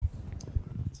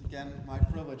Again, my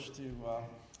privilege to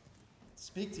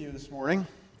speak to you this morning.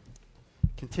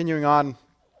 Continuing on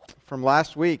from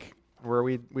last week, where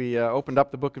we opened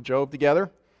up the book of Job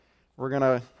together. We're going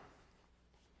to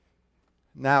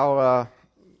now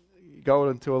go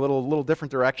into a little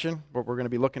different direction, but we're going to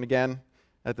be looking again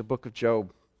at the book of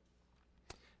Job.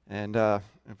 And if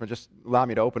you just allow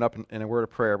me to open up in a word of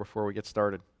prayer before we get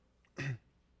started.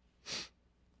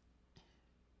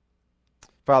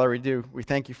 Father, we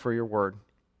thank you for your word.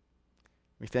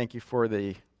 We thank you for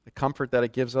the comfort that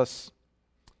it gives us.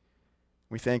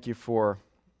 We thank you for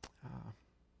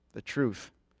the truth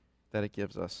that it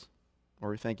gives us.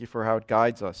 Lord, we thank you for how it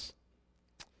guides us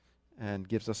and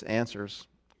gives us answers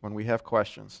when we have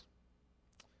questions.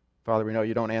 Father, we know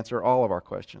you don't answer all of our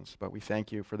questions, but we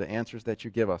thank you for the answers that you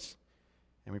give us.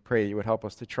 And we pray you would help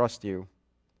us to trust you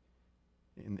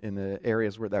in the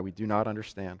areas that we do not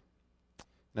understand.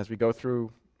 And as we go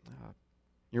through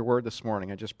your word this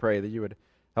morning, I just pray that you would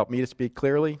help me to speak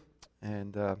clearly,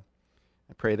 and I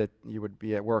pray that you would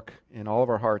be at work in all of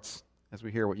our hearts as we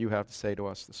hear what you have to say to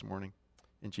us this morning.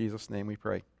 In Jesus' name we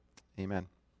pray. Amen.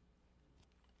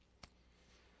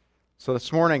 So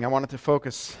this morning I wanted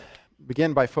to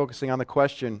begin by focusing on the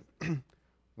question,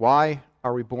 why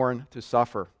are we born to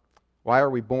suffer? Why are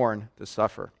we born to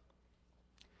suffer?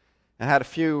 I had a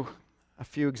few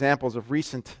examples of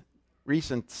recent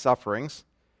sufferings.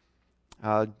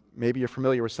 Maybe you're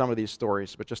familiar with some of these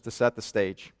stories, but just to set the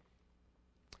stage.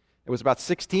 It was about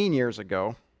 16 years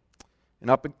ago, an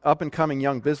up-and-coming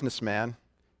young businessman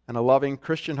and a loving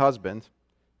Christian husband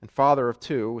and father of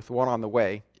two with one on the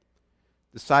way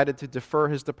decided to defer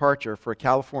his departure for a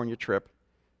California trip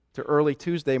to early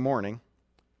Tuesday morning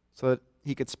so that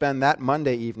he could spend that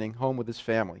Monday evening home with his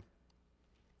family.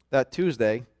 That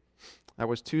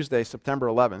was Tuesday, September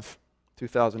 11th,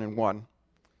 2001,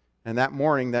 and that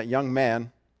morning that young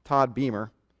man, Todd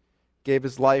Beamer, gave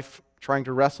his life trying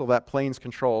to wrestle that plane's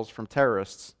controls from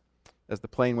terrorists as the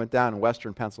plane went down in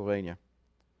western Pennsylvania.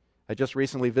 I just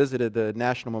recently visited the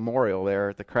National Memorial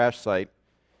there at the crash site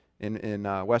in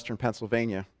western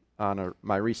Pennsylvania on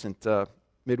my recent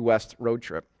Midwest road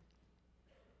trip.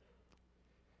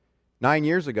 9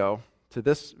 years ago, to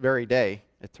this very day,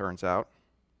 it turns out,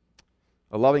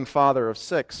 a loving father of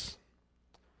 6,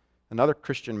 another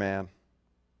Christian man.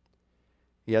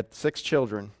 He had 6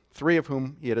 children, 3 of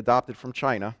whom he had adopted from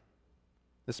China.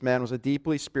 This man was a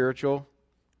deeply spiritual,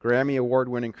 Grammy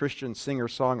Award-winning Christian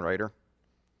singer-songwriter.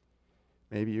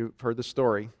 Maybe you've heard the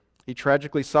story. He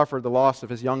tragically suffered the loss of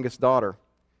his youngest daughter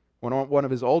when one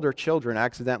of his older children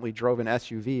accidentally drove an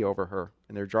SUV over her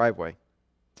in their driveway.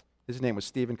 His name was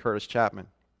Stephen Curtis Chapman.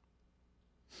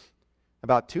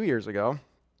 About 2 years ago,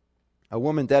 a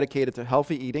woman dedicated to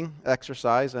healthy eating,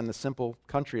 exercise, and the simple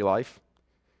country life,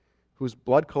 whose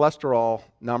blood cholesterol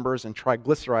numbers and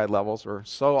triglyceride levels were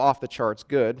so off the charts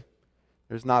good,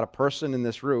 there's not a person in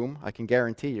this room, I can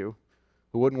guarantee you,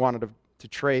 who wouldn't want to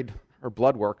trade her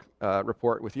blood work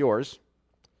report with yours.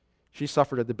 She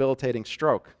suffered a debilitating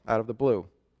stroke out of the blue.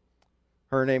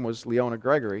 Her name was Leona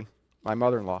Gregory, my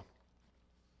mother-in-law.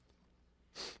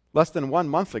 Less than 1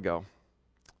 month ago,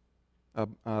 a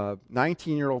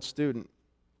 19-year-old student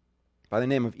by the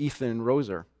name of Ethan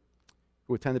Roser,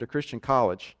 who attended a Christian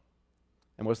college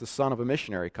and was the son of a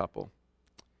missionary couple.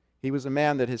 He was a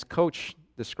man that his coach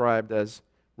described as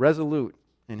resolute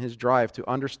in his drive to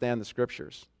understand the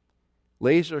Scriptures,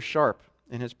 laser sharp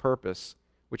in his purpose,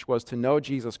 which was to know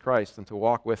Jesus Christ and to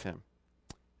walk with him,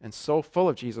 and so full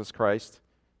of Jesus Christ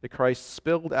that Christ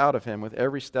spilled out of him with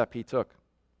every step he took.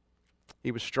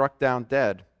 He was struck down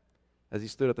dead as he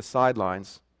stood at the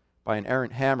sidelines by an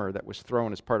errant hammer that was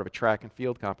thrown as part of a track and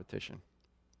field competition.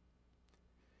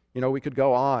 You know, we could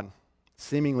go on,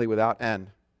 seemingly without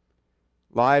end.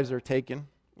 Lives are taken,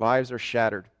 lives are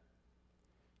shattered.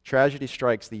 Tragedy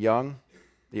strikes the young,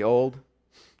 the old,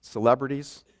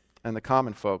 celebrities, and the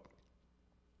common folk.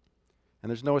 And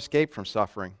there's no escape from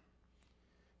suffering.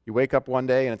 You wake up one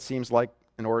day and it seems like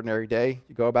an ordinary day.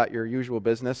 You go about your usual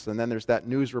business, and then there's that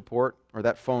news report or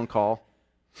that phone call.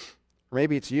 Or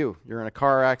maybe it's you. You're in a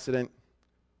car accident,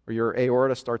 or your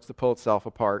aorta starts to pull itself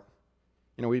apart.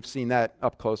 You know, we've seen that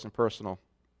up close and personal.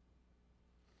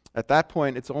 At that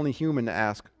point, it's only human to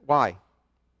ask, why?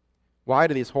 Why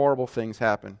do these horrible things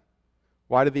happen?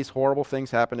 Why do these horrible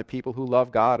things happen to people who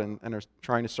love God and are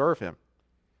trying to serve Him?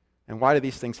 And why do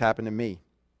these things happen to me?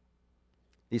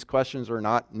 These questions are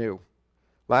not new.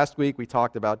 Last week we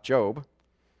talked about Job,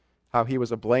 how he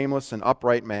was a blameless and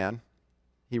upright man.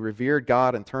 He revered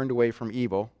God and turned away from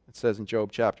evil, it says in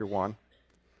Job chapter 1.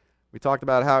 We talked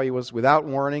about how he was without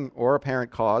warning or apparent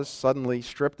cause, suddenly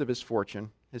stripped of his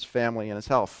fortune, his family, and his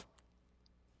health.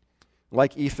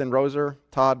 Like Ethan Roser,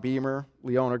 Todd Beamer,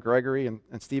 Leona Gregory, and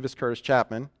Stevis Curtis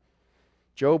Chapman,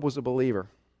 Job was a believer,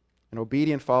 an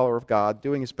obedient follower of God,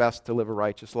 doing his best to live a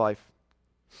righteous life.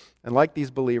 And like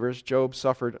these believers, Job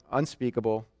suffered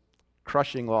unspeakable,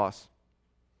 crushing loss.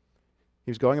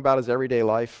 He was going about his everyday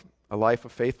life, a life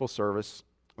of faithful service,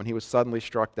 when he was suddenly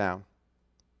struck down.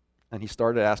 And he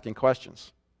started asking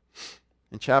questions.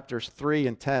 In chapters 3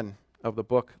 and 10 of the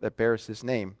book that bears his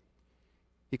name,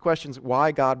 he questions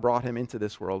why God brought him into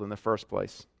this world in the first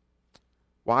place.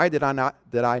 Why did I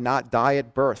not die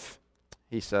at birth,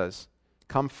 he says,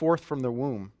 come forth from the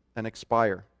womb and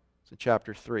expire? It's in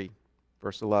chapter 3,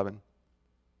 verse 11.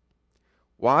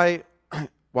 Why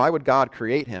would God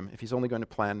create him if he's only going to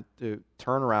plan to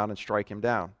turn around and strike him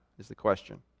down, is the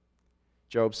question.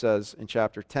 Job says in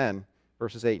chapter 10,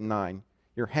 verses 8 and 9,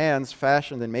 your hands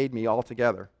fashioned and made me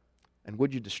altogether, and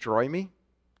would you destroy me?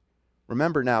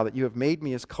 Remember now that you have made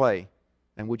me as clay,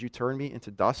 and would you turn me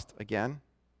into dust again?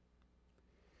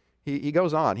 He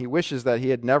goes on. He wishes that he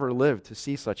had never lived to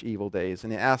see such evil days,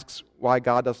 and he asks why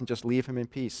God doesn't just leave him in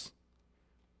peace.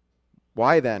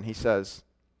 Why then, he says,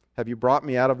 have you brought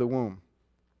me out of the womb?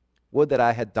 Would that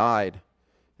I had died,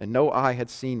 and no eye had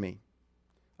seen me.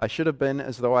 I should have been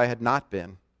as though I had not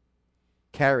been,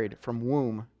 carried from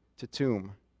womb to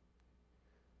tomb.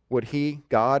 Would he,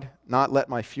 God, not let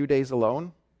my few days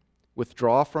alone?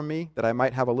 Withdraw from me that I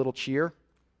might have a little cheer?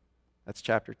 That's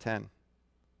chapter 10.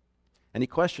 And he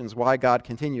questions why God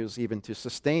continues even to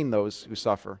sustain those who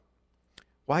suffer.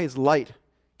 Why is light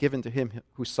given to him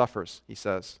who suffers, he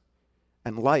says,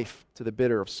 and life to the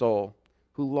bitter of soul,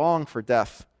 who long for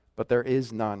death, but there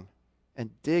is none, and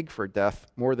dig for death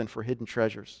more than for hidden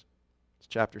treasures? It's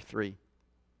chapter 3.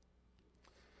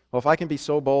 Well, if I can be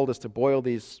so bold as to boil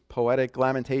these poetic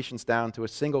lamentations down to a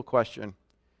single question,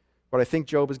 what I think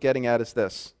Job is getting at is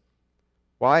this: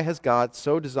 why has God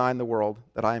so designed the world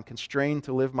that I am constrained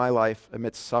to live my life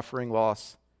amidst suffering,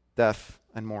 loss, death,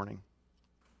 and mourning?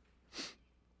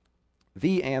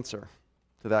 The answer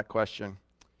to that question,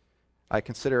 I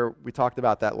consider, we talked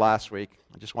about that last week.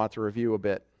 I just want to review a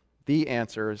bit. The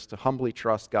answer is to humbly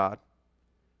trust God.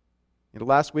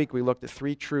 Last week we looked at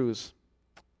 3 truths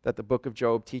that the book of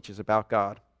Job teaches about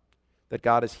God: that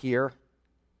God is here,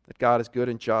 that God is good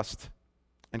and just,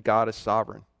 and God is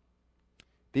sovereign.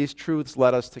 These truths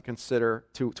led us to consider,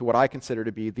 to what I consider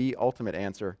to be the ultimate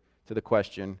answer to the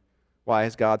question, why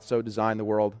has God so designed the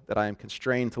world that I am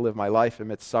constrained to live my life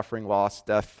amidst suffering, loss,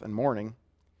 death, and mourning?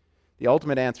 The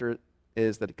ultimate answer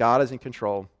is that God is in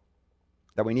control,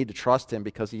 that we need to trust him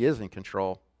because he is in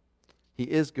control. He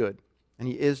is good, and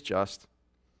he is just.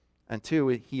 And 2,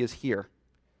 he is here.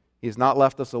 He has not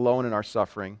left us alone in our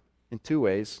suffering in 2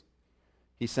 ways.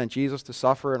 He sent Jesus to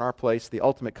suffer in our place the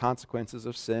ultimate consequences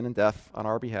of sin and death on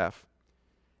our behalf.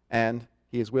 And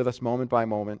he is with us moment by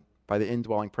moment by the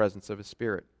indwelling presence of his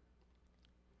Spirit.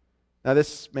 Now,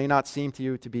 this may not seem to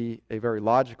you to be a very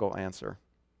logical answer,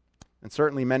 and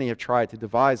certainly many have tried to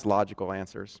devise logical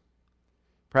answers.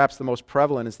 Perhaps the most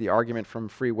prevalent is the argument from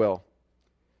free will.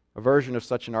 A version of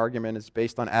such an argument is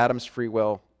based on Adam's free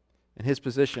will and his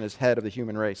position as head of the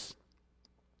human race.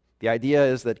 The idea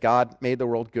is that God made the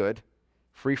world good,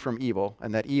 free from evil,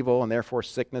 and that evil, and therefore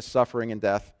sickness, suffering, and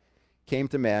death, came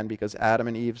to man because Adam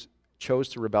and Eve chose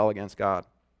to rebel against God.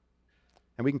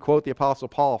 And we can quote the Apostle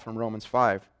Paul from Romans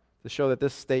 5 to show that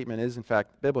this statement is in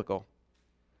fact biblical.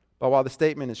 But while the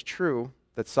statement is true,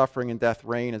 that suffering and death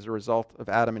reign as a result of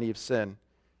Adam and Eve's sin,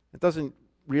 it doesn't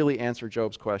really answer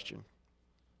Job's question.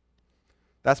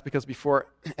 That's because before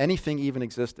anything even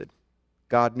existed,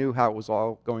 God knew how it was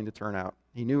all going to turn out.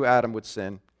 He knew Adam would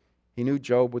sin. He knew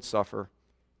Job would suffer.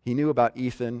 He knew about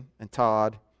Ethan and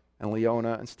Todd and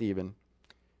Leona and Stephen.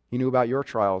 He knew about your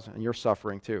trials and your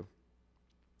suffering too.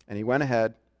 And he went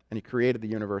ahead and he created the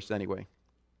universe anyway.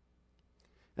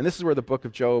 And this is where the book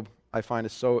of Job, I find,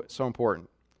 is so important.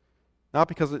 Not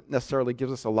because it necessarily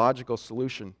gives us a logical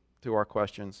solution to our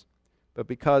questions, but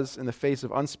because in the face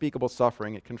of unspeakable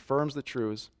suffering, it confirms the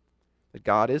truths that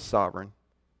God is sovereign,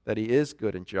 that he is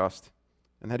good and just,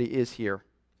 and that he is here.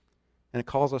 And it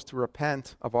calls us to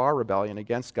repent of our rebellion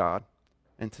against God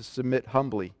and to submit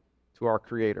humbly to our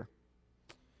Creator.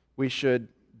 We should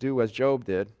do as Job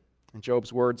did, in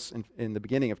Job's words in the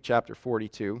beginning of chapter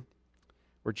 42,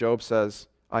 where Job says,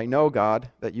 I know, God,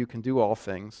 that you can do all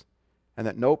things, and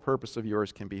that no purpose of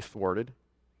yours can be thwarted.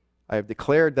 I have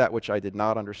declared that which I did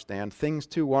not understand, things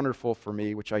too wonderful for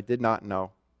me which I did not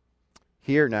know.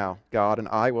 Hear now, God, and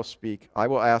I will speak. I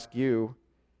will ask you,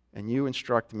 and you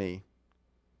instruct me.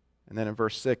 And then in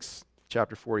verse 6,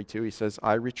 chapter 42, he says,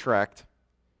 I retract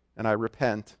and I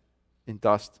repent in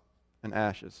dust and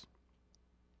ashes.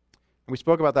 And We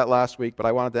spoke about that last week, but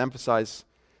I wanted to emphasize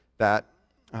that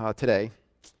today,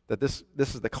 that this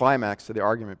is the climax to the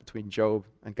argument between Job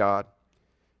and God.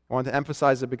 I want to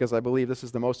emphasize it because I believe this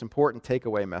is the most important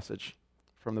takeaway message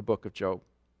from the book of Job.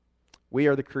 We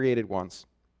are the created ones.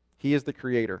 He is the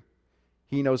creator.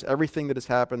 He knows everything that has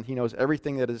happened. He knows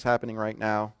everything that is happening right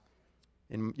now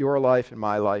in your life, in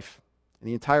my life, in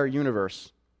the entire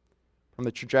universe, from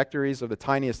the trajectories of the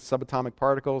tiniest subatomic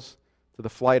particles to the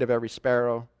flight of every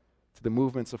sparrow to the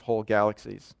movements of whole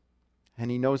galaxies.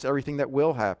 And he knows everything that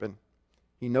will happen.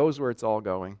 He knows where it's all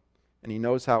going, and he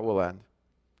knows how it will end.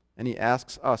 And he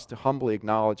asks us to humbly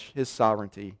acknowledge his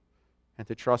sovereignty and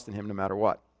to trust in him no matter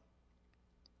what.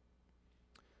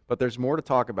 But there's more to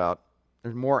talk about.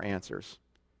 There's more answers.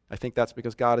 I think that's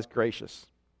because God is gracious.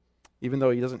 Even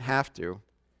though he doesn't have to,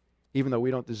 even though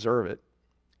we don't deserve it,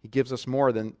 he gives us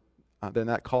more than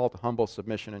that call to humble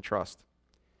submission and trust.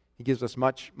 He gives us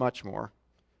much, much more.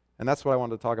 And that's what I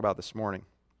wanted to talk about this morning.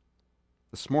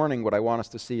 This morning, what I want us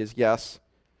to see is, yes,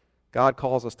 God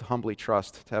calls us to humbly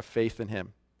trust, to have faith in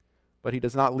him. But he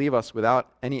does not leave us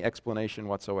without any explanation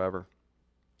whatsoever.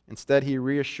 Instead, he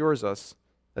reassures us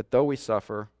that though we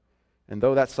suffer, and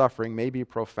though that suffering may be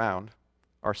profound,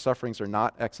 our sufferings are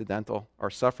not accidental.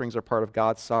 Our sufferings are part of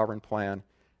God's sovereign plan,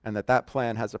 and that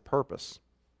plan has a purpose.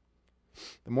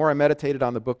 The more I meditated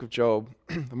on the book of Job,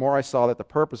 the more I saw that the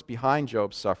purpose behind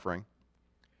Job's suffering,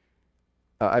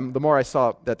 the more I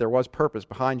saw that there was purpose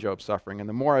behind Job's suffering, and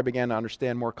the more I began to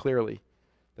understand more clearly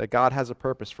that God has a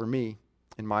purpose for me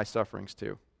in my sufferings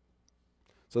too.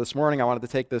 So this morning I wanted to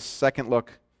take this second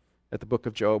look at the book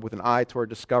of Job with an eye toward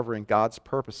discovering God's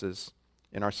purposes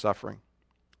in our suffering.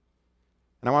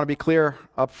 And I want to be clear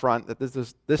up front that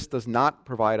this does not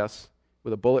provide us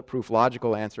with a bulletproof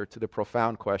logical answer to the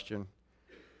profound question,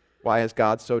 why has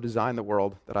God so designed the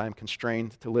world that I am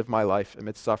constrained to live my life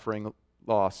amidst suffering,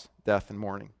 loss, death, and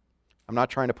mourning? I'm not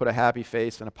trying to put a happy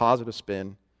face and a positive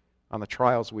spin on the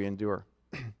trials we endure.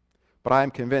 But I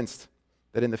am convinced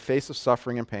that in the face of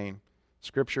suffering and pain,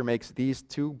 Scripture makes these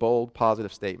two bold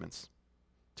positive statements,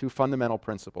 two fundamental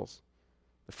principles.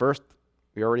 The first,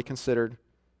 we already considered,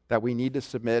 that we need to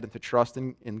submit and to trust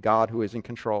in God who is in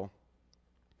control.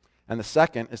 And the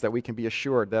second is that we can be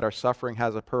assured that our suffering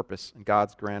has a purpose in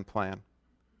God's grand plan.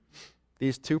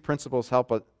 These two principles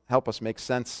help us make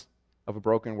sense of a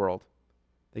broken world.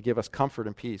 They give us comfort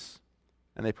and peace,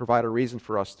 and they provide a reason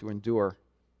for us to endure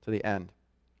to the end.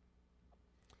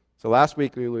 So last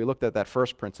week we looked at that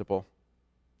first principle,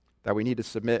 that we need to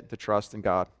submit to trust in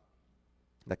God,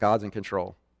 that God's in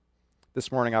control.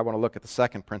 This morning I want to look at the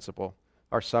second principle.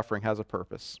 Our suffering has a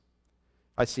purpose.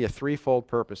 I see a threefold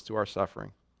purpose to our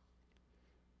suffering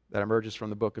that emerges from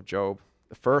the book of Job.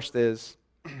 The first is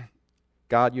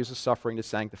God uses suffering to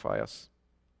sanctify us.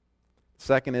 The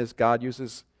second is God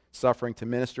uses suffering to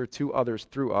minister to others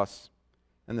through us.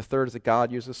 And the third is that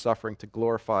God uses suffering to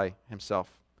glorify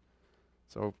himself.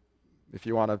 So if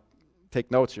you want to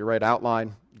take notes, you write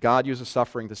outline. God uses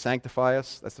suffering to sanctify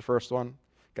us. That's the first one.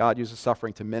 God uses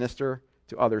suffering to minister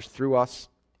to others through us.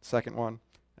 Second one.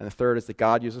 And the third is that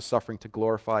God uses suffering to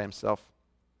glorify himself.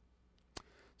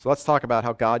 So let's talk about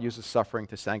how God uses suffering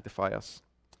to sanctify us.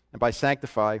 And by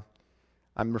sanctify,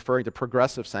 I'm referring to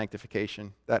progressive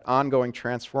sanctification, that ongoing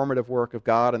transformative work of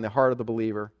God in the heart of the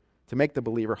believer to make the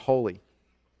believer holy.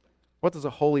 What does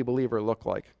a holy believer look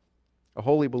like? A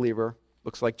holy believer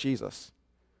looks like Jesus.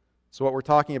 So what we're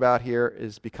talking about here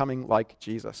is becoming like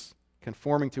Jesus,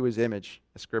 conforming to his image,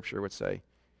 as Scripture would say,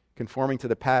 conforming to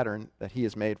the pattern that he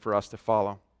has made for us to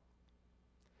follow.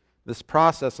 This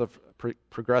process of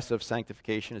progressive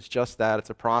sanctification is just that.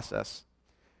 It's a process.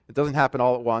 It doesn't happen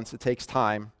all at once. It takes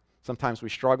time. Sometimes we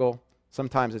struggle.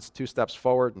 Sometimes it's 2 steps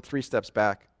forward and 3 steps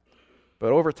back.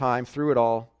 But over time, through it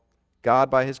all,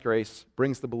 God, by his grace,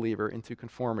 brings the believer into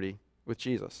conformity with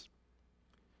Jesus.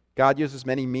 God uses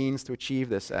many means to achieve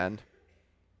this end.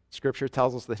 Scripture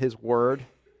tells us that his word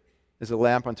is a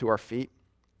lamp unto our feet.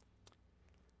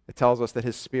 It tells us that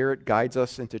his Spirit guides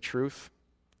us into truth,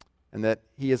 and that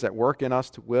he is at work in us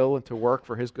to will and to work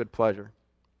for his good pleasure.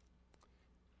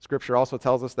 Scripture also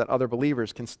tells us that other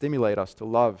believers can stimulate us to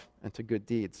love and to good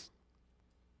deeds.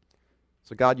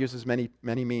 So God uses many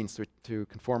means to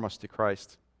conform us to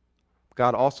Christ.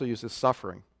 God also uses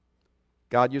suffering.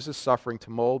 God uses suffering to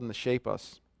mold and to shape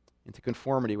us into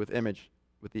conformity with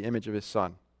the image of his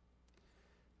Son.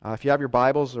 If you have your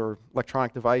Bibles or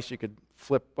electronic device, you could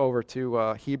flip over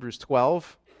to Hebrews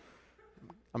 12.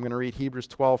 I'm going to read Hebrews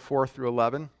 12, 4 through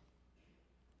 11.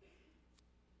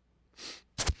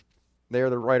 There,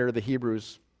 the writer of the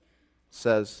Hebrews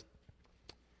says,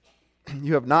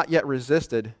 "You have not yet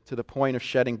resisted to the point of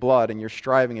shedding blood in your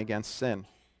striving against sin.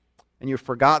 and you've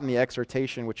forgotten the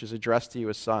exhortation which is addressed to you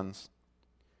as sons.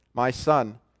 My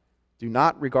son, do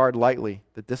not regard lightly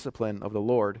the discipline of the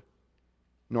Lord,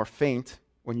 nor faint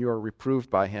when you are reproved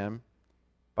by him.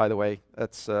 By the way,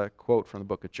 that's a quote from the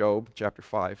book of Job, chapter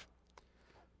 5.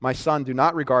 My son, do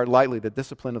not regard lightly the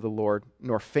discipline of the Lord,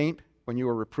 nor faint when you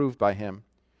are reproved by him.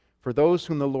 For those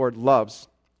whom the Lord loves,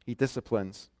 he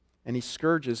disciplines, and he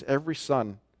scourges every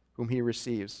son whom he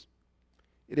receives.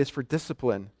 It is for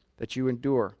discipline that you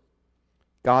endure.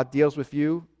 God deals with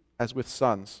you as with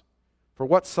sons. For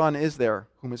what son is there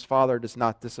whom his father does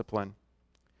not discipline?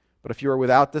 But if you are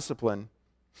without discipline,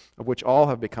 of which all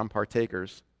have become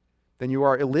partakers, then you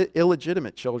are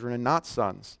illegitimate children and not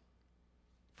sons.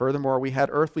 Furthermore, we had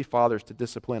earthly fathers to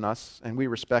discipline us, and we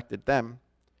respected them.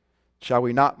 Shall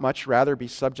we not much rather be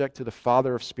subject to the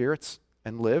Father of spirits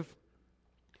and live?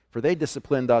 For they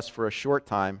disciplined us for a short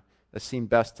time, as seemed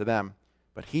best to them,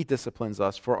 but he disciplines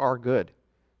us for our good,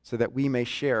 so that we may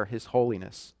share his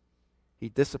holiness. He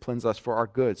disciplines us for our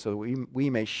good, so that we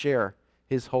may share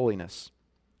his holiness.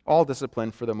 All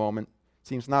discipline for the moment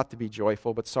seems not to be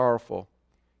joyful, but sorrowful.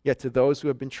 Yet to those who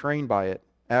have been trained by it,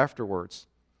 afterwards,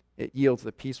 it yields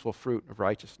the peaceful fruit of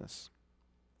righteousness.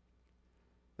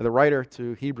 Now, the writer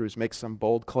to Hebrews makes some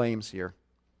bold claims here.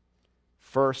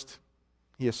 First,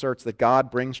 he asserts that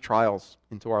God brings trials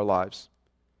into our lives.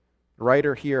 The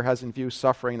writer here has in view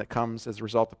suffering that comes as a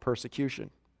result of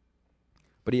persecution.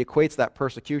 But he equates that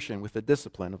persecution with the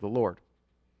discipline of the Lord.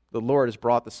 The Lord has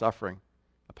brought the suffering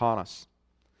upon us.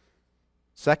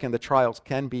 Second, the trials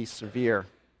can be severe.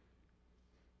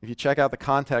 If you check out the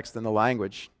context and the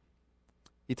language,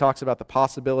 he talks about the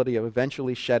possibility of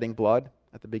eventually shedding blood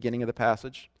at the beginning of the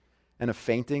passage, and of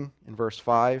fainting in verse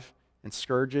 5, and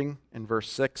scourging in verse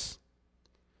 6.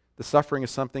 The suffering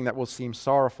is something that will seem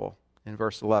sorrowful in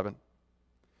verse 11.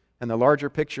 And the larger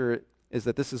picture is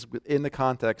that this is in the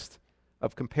context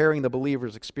of comparing the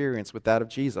believer's experience with that of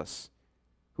Jesus,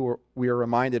 we are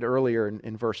reminded earlier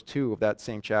in verse 2 of that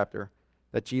same chapter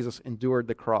that Jesus endured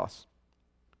the cross.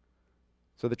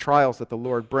 So the trials that the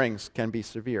Lord brings can be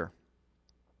severe.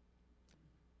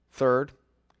 Third,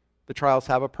 the trials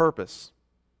have a purpose.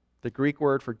 The Greek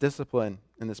word for discipline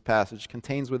in this passage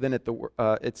contains within it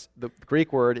the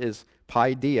Greek word is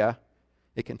paideia.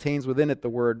 It contains within it the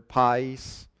word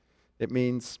pais. It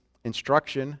means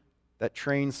instruction that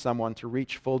trains someone to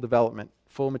reach full development,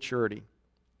 full maturity,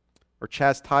 or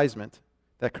chastisement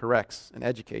that corrects and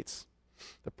educates.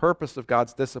 The purpose of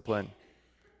God's discipline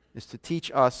is to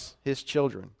teach us, his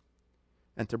children,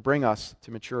 and to bring us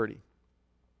to maturity.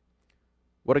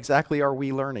 What exactly are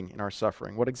we learning in our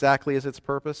suffering? What exactly is its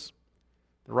purpose?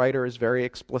 The writer is very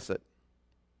explicit.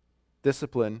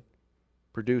 Discipline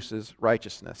produces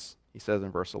righteousness, he says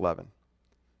in verse 11.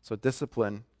 So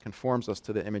discipline conforms us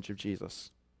to the image of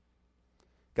Jesus.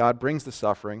 God brings the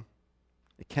suffering.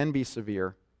 It can be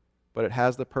severe, but it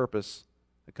has the purpose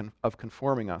of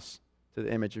conforming us to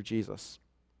the image of Jesus.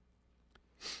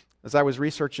 As I was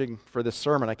researching for this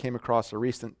sermon, I came across a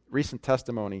recent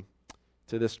testimony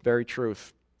to this very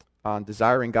truth on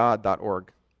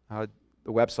desiringgod.org, the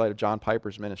website of John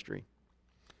Piper's ministry.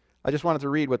 I just wanted to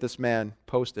read what this man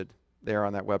posted there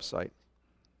on that website.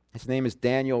 His name is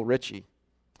Daniel Ritchie,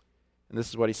 and this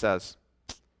is what he says.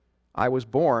 I was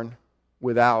born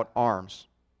without arms.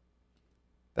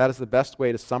 That is the best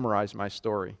way to summarize my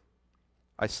story.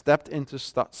 I stepped into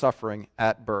suffering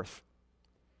at birth.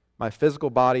 My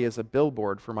physical body is a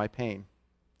billboard for my pain.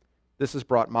 This has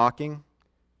brought mocking,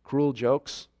 cruel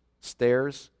jokes,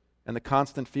 stares, and the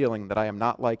constant feeling that I am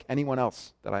not like anyone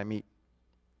else that I meet.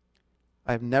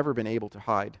 I have never been able to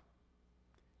hide.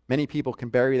 Many people can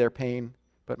bury their pain,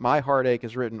 but my heartache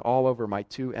is written all over my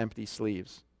 2 empty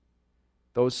sleeves.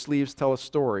 Those sleeves tell a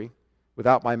story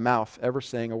without my mouth ever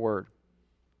saying a word.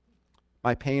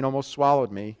 My pain almost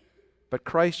swallowed me, but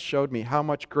Christ showed me how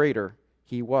much greater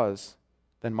he was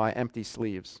than my empty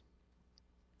sleeves.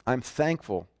 I'm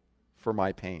thankful for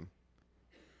my pain.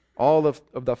 All of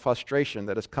the frustration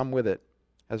that has come with it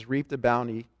has reaped a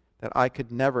bounty that I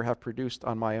could never have produced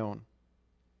on my own.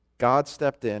 God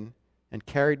stepped in and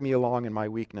carried me along in my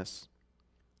weakness,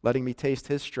 letting me taste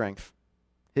his strength,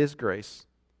 his grace,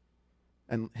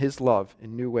 and his love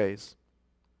in new ways.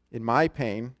 In my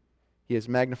pain, he has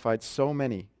magnified so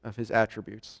many of his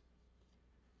attributes.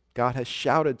 God has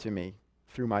shouted to me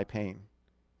through my pain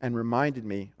and reminded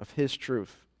me of his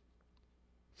truth.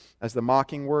 As the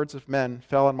mocking words of men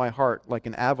fell on my heart like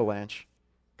an avalanche,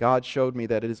 God showed me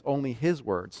that it is only his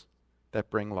words that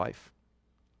bring life.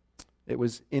 It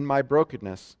was in my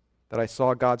brokenness that I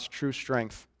saw God's true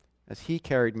strength as he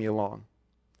carried me along.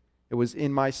 It was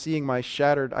in my seeing my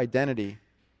shattered identity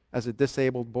as a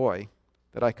disabled boy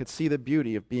that I could see the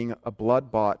beauty of being a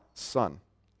blood-bought son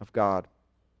of God.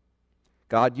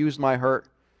 God used my hurt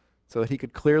so that he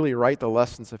could clearly write the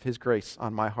lessons of his grace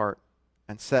on my heart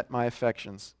and set my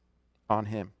affections on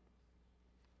him.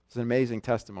 It's an amazing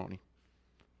testimony.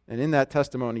 And in that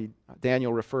testimony,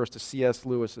 Daniel refers to C.S.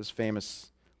 Lewis's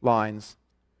famous lines,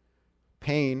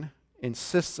 "Pain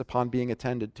insists upon being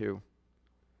attended to.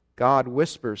 God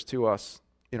whispers to us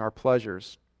in our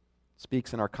pleasures,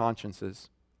 speaks in our consciences,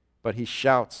 but he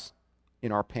shouts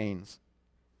in our pains.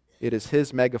 It is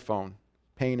his megaphone.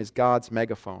 Pain is God's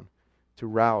megaphone to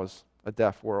rouse a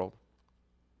deaf world."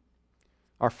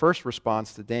 Our first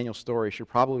response to Daniel's story should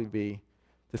probably be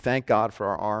to thank God for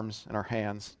our arms and our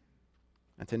hands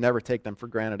and to never take them for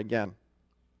granted again.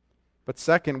 But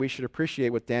second, we should appreciate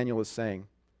what Daniel is saying.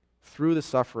 Through the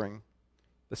suffering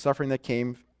that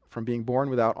came from being born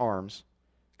without arms,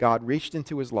 God reached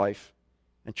into his life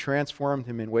and transformed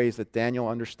him in ways that Daniel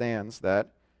understands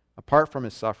that, apart from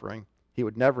his suffering, he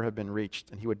would never have been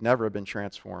reached and he would never have been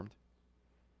transformed.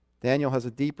 Daniel has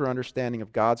a deeper understanding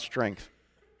of God's strength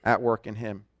at work in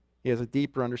him. He has a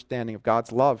deeper understanding of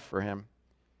God's love for him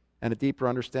and a deeper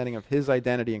understanding of his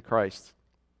identity in Christ.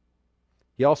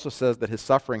 He also says that his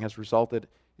suffering has resulted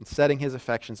in setting his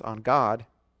affections on God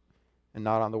and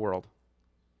not on the world.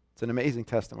 It's an amazing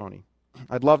testimony.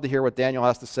 I'd love to hear what Daniel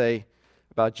has to say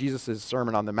about Jesus'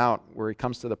 Sermon on the Mount, where he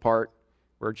comes to the part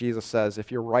where Jesus says,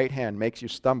 "If your right hand makes you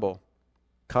stumble,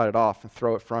 cut it off and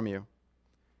throw it from you.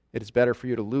 It is better for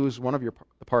you to lose one of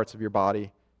the parts of your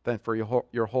body than for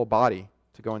your whole body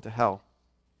to go into hell."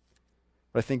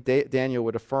 But I think Daniel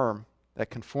would affirm that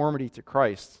conformity to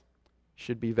Christ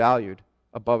should be valued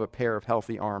above a pair of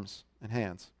healthy arms and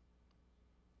hands.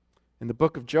 In the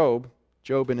book of Job,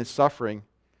 Job in his suffering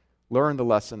learned the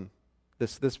lesson,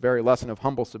 this very lesson of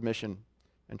humble submission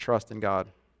and trust in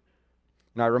God.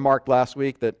 And I remarked last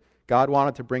week that God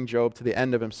wanted to bring Job to the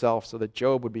end of himself so that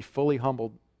Job would be fully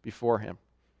humbled before him.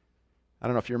 I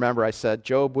don't know if you remember, I said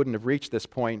Job wouldn't have reached this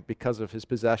point because of his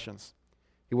possessions.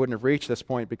 He wouldn't have reached this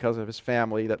point because of his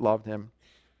family that loved him.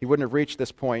 He wouldn't have reached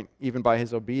this point even by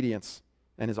his obedience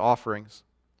and his offerings.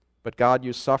 But God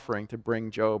used suffering to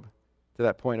bring Job to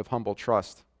that point of humble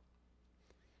trust.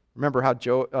 Remember how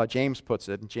James puts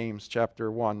it in James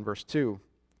chapter 1, verse 2.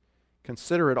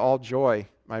 "Consider it all joy,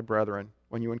 my brethren,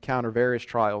 when you encounter various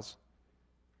trials,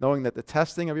 knowing that the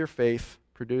testing of your faith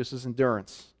produces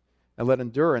endurance, and let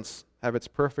endurance have its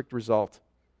perfect result,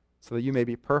 so that you may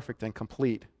be perfect and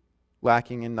complete,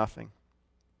 lacking in nothing."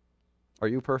 Are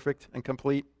you perfect and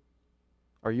complete?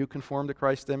 Are you conformed to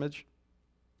Christ's image?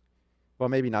 Well,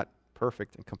 maybe not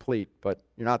perfect and complete, but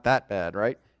you're not that bad,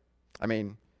 right? I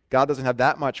mean, God doesn't have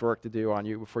that much work to do on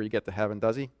you before you get to heaven,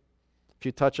 does he? A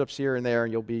few touch-ups here and there,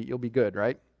 and you'll be good,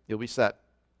 right? You'll be set.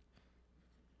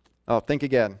 Oh, think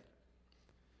again.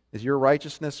 Is your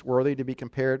righteousness worthy to be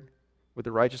compared with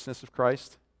the righteousness of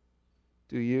Christ?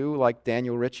 Do you, like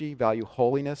Daniel Ritchie, value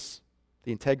holiness,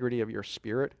 the integrity of your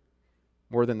spirit,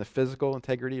 more than the physical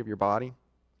integrity of your body?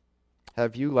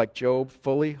 Have you, like Job,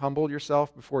 fully humbled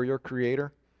yourself before your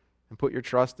Creator and put your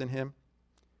trust in him?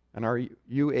 And are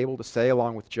you able to say,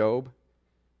 along with Job,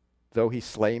 "Though he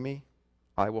slay me,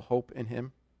 I will hope in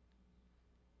him"?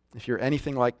 If you're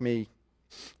anything like me,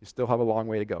 you still have a long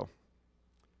way to go.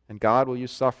 And God will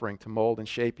use suffering to mold and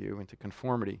shape you into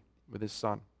conformity with his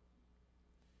Son.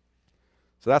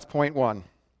 So that's point one.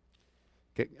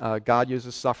 God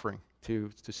uses suffering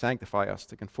to sanctify us,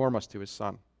 to conform us to his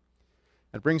Son.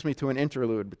 That brings me to an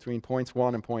interlude between points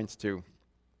 1 and points 2.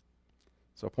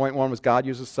 So point 1 was God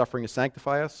uses suffering to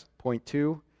sanctify us. Point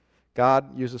 2,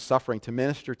 God uses suffering to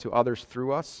minister to others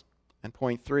through us. And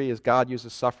point 3 is God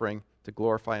uses suffering to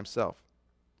glorify himself.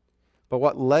 But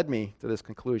what led me to this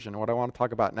conclusion, what I want to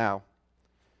talk about now,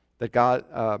 that God,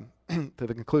 to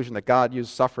the conclusion that God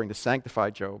used suffering to sanctify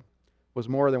Job, was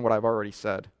more than what I've already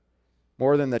said.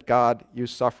 More than that God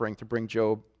used suffering to bring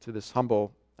Job to this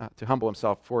humble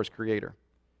himself before his Creator.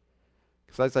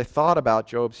 Because as I thought about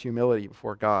Job's humility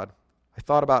before God, I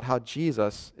thought about how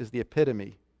Jesus is the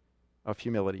epitome of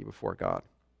humility before God.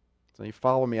 So you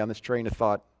follow me on this train of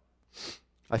thought.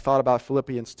 I thought about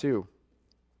Philippians 2,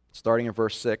 starting in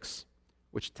verse 6,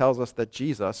 which tells us that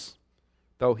Jesus,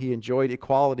 though he enjoyed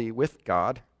equality with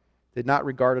God, did not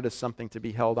regard it as something to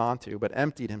be held onto, but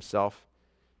emptied himself,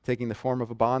 taking the form of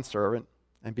a bondservant,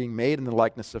 and being made in the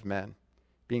likeness of men.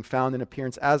 Being found in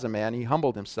appearance as a man, he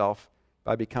humbled himself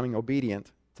by becoming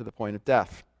obedient to the point of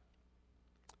death.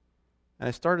 And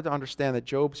I started to understand that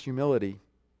Job's humility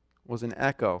was an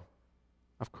echo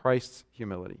of Christ's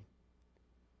humility.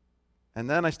 And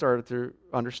then I started to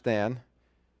understand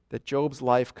that Job's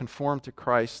life conformed to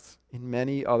Christ in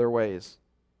many other ways.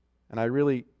 And I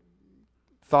really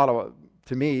thought,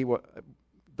 to me, what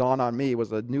dawned on me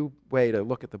was a new way to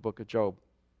look at the book of Job.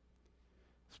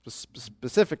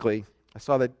 Specifically, I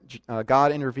saw that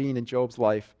God intervened in Job's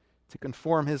life to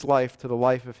conform his life to the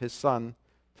life of his son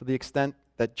to the extent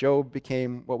that Job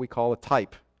became what we call a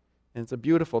type. And it's a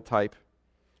beautiful type.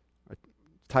 A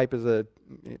type is a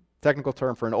technical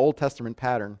term for an Old Testament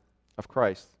pattern of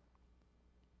Christ.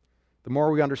 The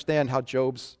more we understand how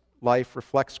Job's life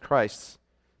reflects Christ's,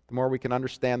 the more we can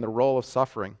understand the role of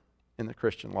suffering in the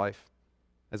Christian life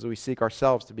as we seek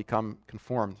ourselves to become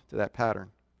conformed to that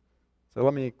pattern. So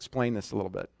let me explain this a little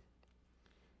bit.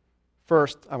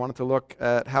 First, I wanted to look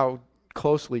at how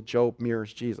closely Job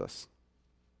mirrors Jesus.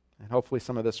 And hopefully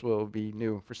some of this will be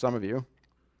new for some of you.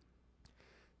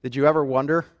 Did you ever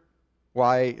wonder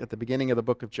why at the beginning of the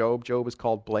book of Job, Job is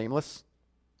called blameless?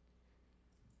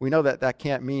 We know that that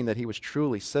can't mean that he was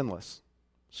truly sinless.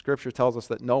 Scripture tells us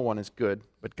that no one is good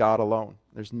but God alone.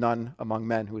 There's none among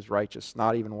men who is righteous,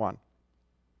 not even one.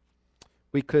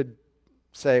 We could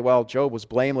say, well, Job was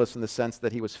blameless in the sense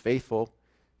that he was faithful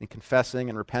in confessing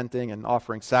and repenting and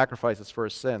offering sacrifices for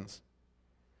his sins.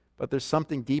 But there's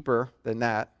something deeper than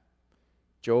that.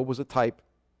 Job was a type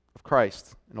of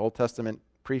Christ, an Old Testament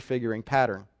prefiguring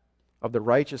pattern of the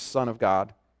righteous Son of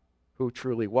God who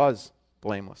truly was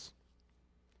blameless.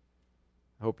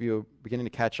 I hope you're beginning to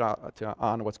catch on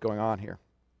to what's going on here.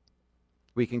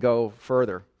 We can go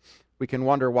further. We can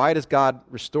wonder, why does God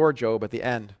restore Job at the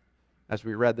end, as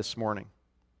we read this morning?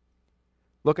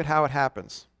 Look at how it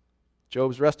happens.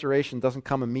 Job's restoration doesn't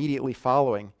come immediately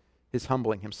following his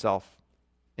humbling himself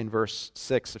in verse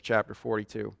 6 of chapter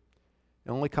 42.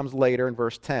 It only comes later in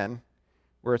verse 10,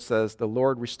 where it says, the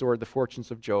Lord restored the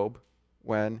fortunes of Job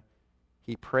when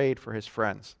he prayed for his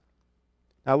friends.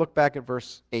 Now look back at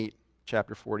verse 8,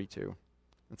 chapter 42,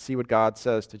 and see what God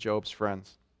says to Job's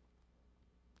friends.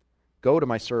 Go to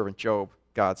my servant Job,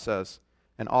 God says,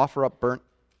 and offer up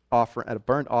a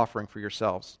burnt offering for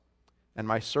yourselves. And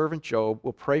my servant Job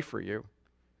will pray for you,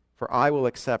 for I will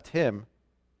accept him,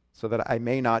 so that I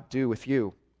may not do with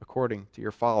you according to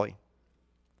your folly.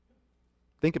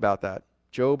 Think about that.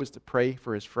 Job is to pray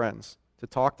for his friends, to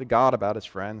talk to God about his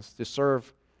friends, to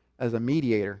serve as a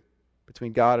mediator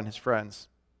between God and his friends.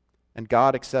 And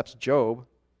God accepts Job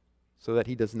so that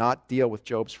he does not deal with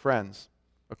Job's friends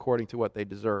according to what they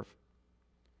deserve.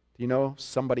 Do you know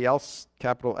somebody else,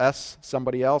 capital S,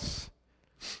 somebody else?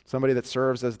 Somebody that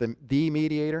serves as the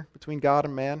mediator between God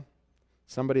and man?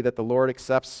 Somebody that the Lord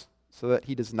accepts so that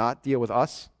he does not deal with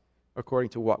us according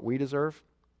to what we deserve?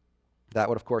 That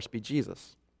would, of course, be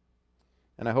Jesus.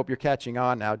 And I hope you're catching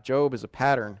on now. Job is a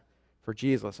pattern for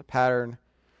Jesus, a pattern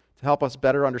to help us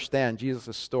better understand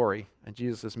Jesus' story and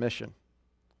Jesus' mission.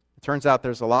 It turns out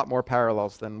there's a lot more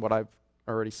parallels than what I've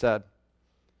already said.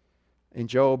 In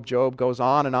Job, Job goes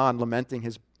on and on lamenting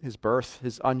his birth,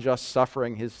 his unjust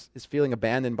suffering, his feeling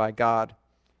abandoned by God.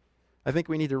 I think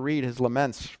we need to read his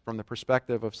laments from the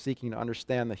perspective of seeking to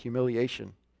understand the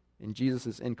humiliation in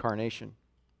Jesus' incarnation,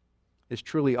 his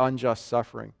truly unjust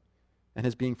suffering, and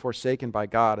his being forsaken by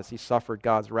God as he suffered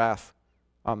God's wrath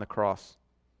on the cross.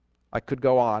 I could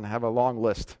go on, I have a long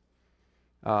list.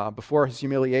 Before his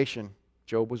humiliation,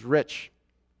 Job was rich.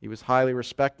 He was highly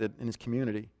respected in his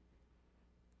community.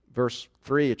 Verse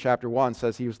 3 of chapter 1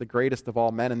 says he was the greatest of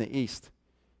all men in the East.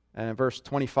 And verse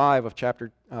 25 of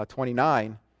chapter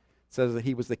 29 says that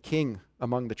he was the king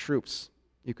among the troops.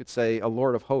 You could say a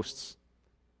lord of hosts.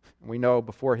 And we know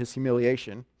before his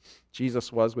humiliation,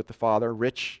 Jesus was with the Father,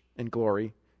 rich in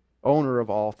glory, owner of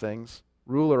all things,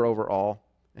 ruler over all,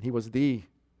 and he was the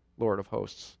Lord of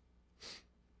hosts.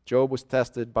 Job was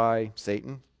tested by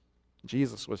Satan.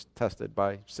 Jesus was tested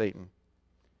by Satan.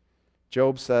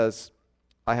 Job says,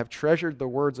 I have treasured the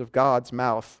words of God's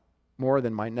mouth more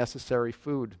than my necessary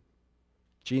food.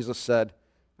 Jesus said,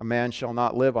 a man shall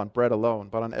not live on bread alone,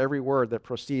 but on every word that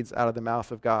proceeds out of the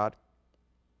mouth of God.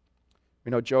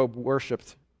 We know Job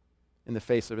worshiped in the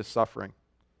face of his suffering.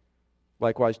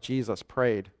 Likewise, Jesus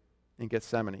prayed in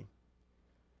Gethsemane.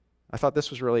 I thought this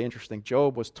was really interesting.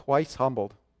 Job was twice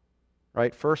humbled,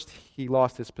 right? First, he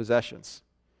lost his possessions.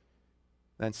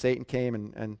 Then Satan came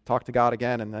and talked to God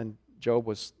again, and then Job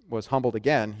was humbled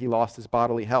again. He lost his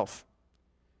bodily health.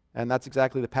 And that's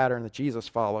exactly the pattern that Jesus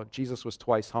followed. Jesus was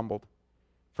twice humbled.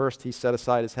 First, he set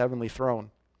aside his heavenly throne.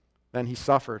 Then he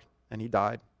suffered, and he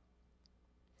died.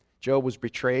 Job was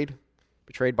betrayed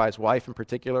by his wife in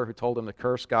particular, who told him to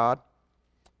curse God,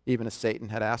 even as Satan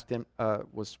had asked him,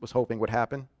 was hoping would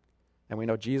happen. And we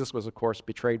know Jesus was, of course,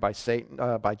 betrayed by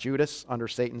by Judas under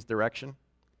Satan's direction.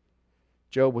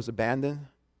 Job was abandoned.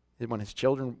 When his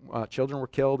children were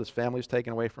killed, his family was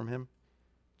taken away from him.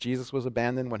 Jesus was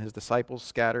abandoned when his disciples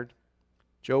scattered.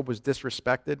 Job was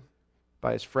disrespected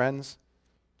by his friends.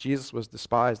 Jesus was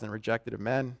despised and rejected of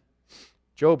men.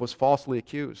 Job was falsely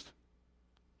accused.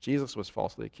 Jesus was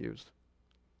falsely accused.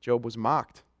 Job was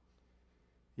mocked.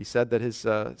 He said that his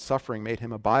suffering made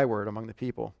him a byword among the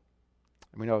people.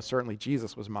 And we know certainly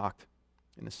Jesus was mocked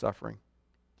in his suffering.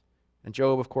 And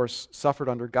Job, of course, suffered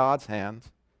under God's hand.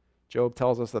 Job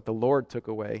tells us that the Lord took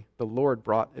away, the Lord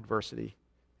brought adversity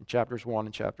in chapters 1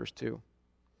 and chapters 2.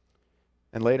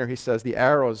 And later he says, the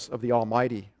arrows of the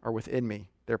Almighty are within me.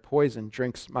 Their poison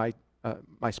drinks my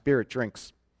spirit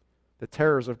drinks. The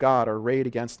terrors of God are arrayed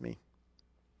against me.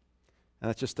 And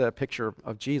that's just a picture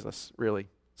of Jesus, really,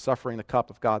 suffering the cup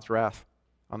of God's wrath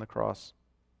on the cross.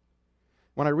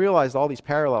 When I realized all these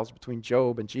parallels between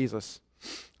Job and Jesus,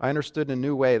 I understood in a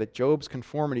new way that Job's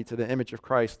conformity to the image of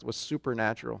Christ was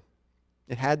supernatural.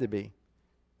 It had to be.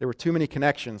 There were too many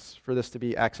connections for this to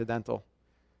be accidental.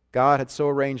 God had so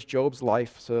arranged Job's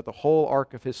life so that the whole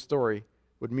arc of his story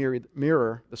would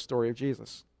mirror the story of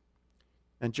Jesus.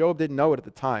 And Job didn't know it at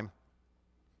the time,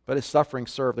 but his suffering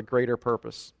served a greater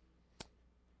purpose.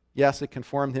 Yes, it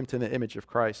conformed him to the image of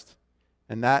Christ,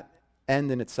 and that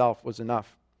end in itself was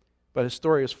enough. But his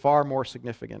story is far more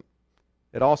significant.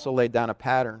 It also laid down a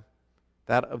pattern,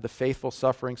 that of the faithful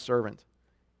suffering servant,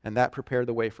 and that prepared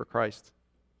the way for Christ.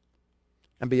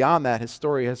 And beyond that, his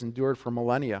story has endured for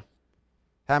millennia.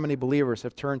 How many believers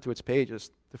have turned to its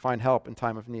pages to find help in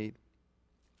time of need?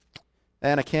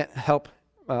 And I can't help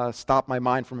stop my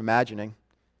mind from imagining,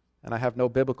 and I have no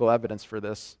biblical evidence for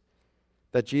this,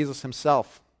 that Jesus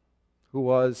himself, who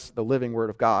was the living Word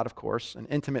of God, of course, and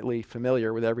intimately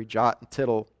familiar with every jot and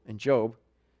tittle in Job,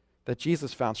 that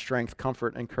Jesus found strength,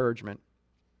 comfort, encouragement,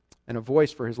 and a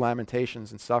voice for his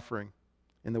lamentations and suffering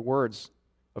in the words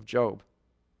of Job.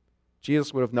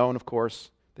 Jesus would have known, of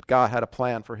course, that God had a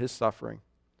plan for his suffering.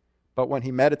 But when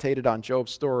he meditated on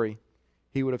Job's story,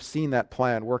 he would have seen that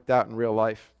plan worked out in real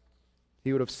life.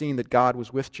 He would have seen that God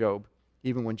was with Job,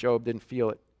 even when Job didn't feel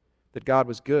it. That God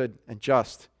was good and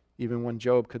just, even when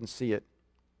Job couldn't see it.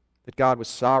 That God was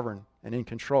sovereign and in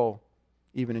control,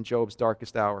 even in Job's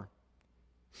darkest hour.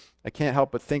 I can't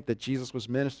help but think that Jesus was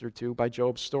ministered to by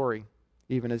Job's story,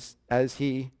 even as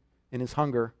he, in his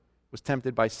hunger, was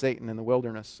tempted by Satan in the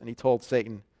wilderness, and he told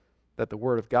Satan that the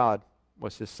word of God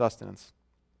was his sustenance.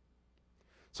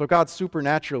 So God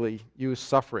supernaturally used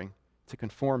suffering to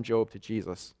conform Job to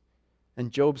Jesus.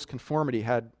 And Job's conformity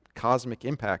had cosmic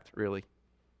impact, really.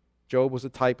 Job was a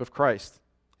type of Christ.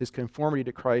 His conformity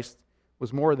to Christ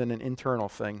was more than an internal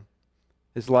thing.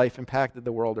 His life impacted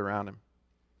the world around him.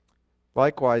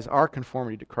 Likewise, our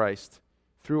conformity to Christ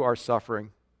through our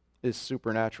suffering is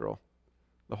supernatural.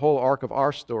 The whole arc of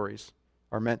our stories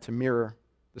are meant to mirror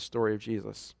the story of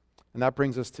Jesus. And that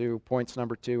brings us to points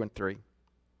number 2 and 3.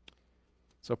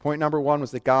 So point number 1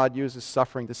 was that God uses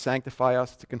suffering to sanctify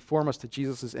us, to conform us to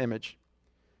Jesus' image.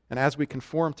 And as we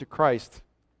conform to Christ,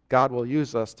 God will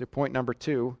use us to, point number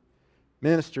 2,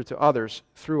 minister to others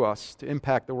through us to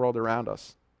impact the world around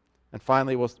us. And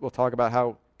finally, we'll talk about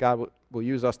how God will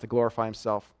use us to glorify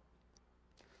himself.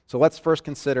 So let's first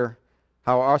consider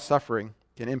how our suffering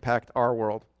can impact our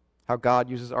world, how God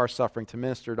uses our suffering to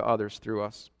minister to others through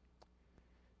us.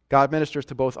 God ministers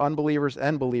to both unbelievers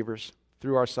and believers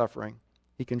through our suffering.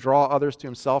 He can draw others to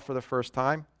himself for the first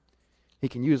time. He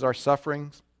can use our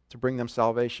sufferings to bring them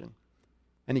salvation.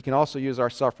 And he can also use our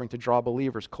suffering to draw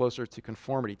believers closer to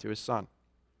conformity to his Son.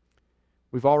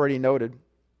 We've already noted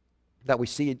that we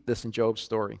see this in Job's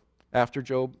story. After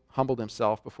Job humbled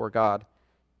himself before God,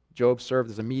 Job served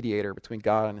as a mediator between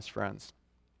God and his friends.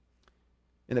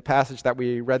 In the passage that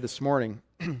we read this morning,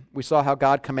 we saw how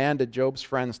God commanded Job's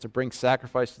friends to bring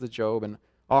sacrifices to Job and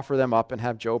offer them up and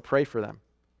have Job pray for them.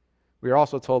 We are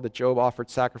also told that Job offered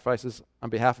sacrifices on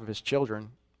behalf of his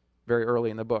children very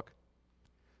early in the book.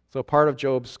 So part of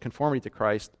Job's conformity to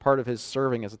Christ, part of his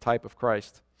serving as a type of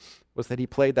Christ, was that he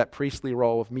played that priestly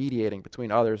role of mediating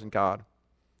between others and God.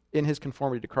 In his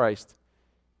conformity to Christ,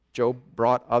 Job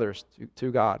brought others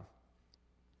to God.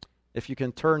 If you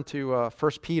can turn to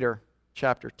 1 Peter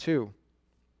chapter 2,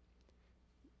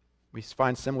 we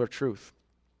find similar truth.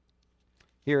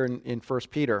 Here in 1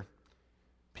 Peter,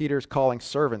 Peter's calling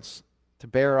servants to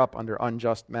bear up under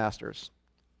unjust masters.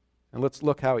 And let's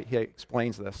look how he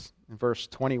explains this in verse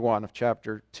 21 of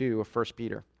chapter 2 of 1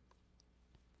 Peter.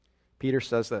 Peter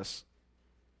says this,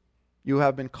 "You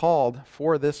have been called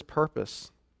for this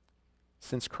purpose,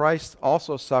 since Christ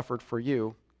also suffered for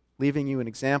you, leaving you an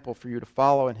example for you to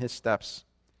follow in his steps,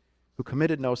 who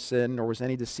committed no sin, nor was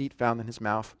any deceit found in his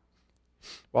mouth.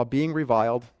 While being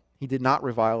reviled, he did not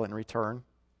revile in return.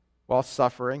 While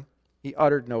suffering, he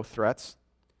uttered no threats,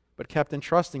 but kept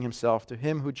entrusting himself to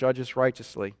him who judges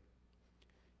righteously.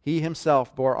 He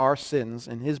himself bore our sins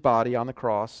in his body on the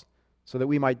cross, so that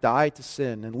we might die to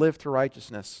sin and live to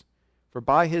righteousness. For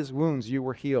by his wounds you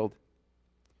were healed.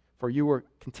 For you were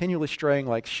continually straying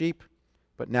like sheep,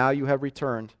 but now you have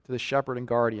returned to the shepherd and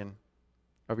guardian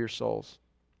of your souls.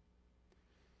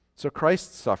 So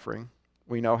Christ's suffering,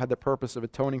 we know, had the purpose of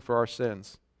atoning for our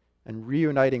sins and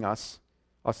reuniting us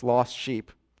lost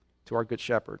sheep, to our good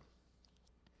shepherd.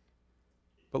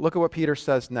 But look at what Peter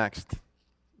says next,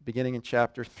 beginning in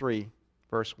chapter 3,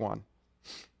 verse 1.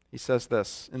 He says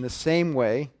this, "In the same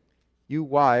way, you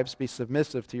wives be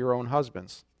submissive to your own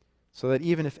husbands, so that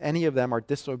even if any of them are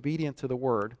disobedient to the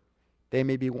word, they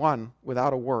may be won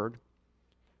without a word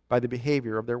by the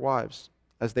behavior of their wives,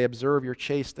 as they observe your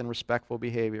chaste and respectful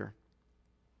behavior."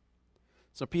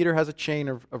 So Peter has a chain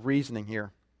of reasoning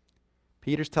here.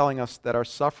 Peter's telling us that our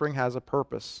suffering has a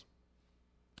purpose.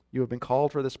 You have been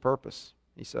called for this purpose,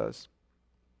 he says.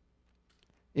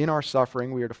 In our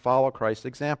suffering, we are to follow Christ's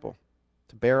example,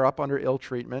 to bear up under ill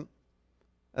treatment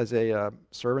as a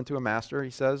servant to a master, he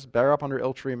says, bear up under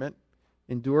ill treatment,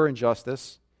 endure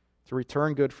injustice, to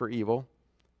return good for evil,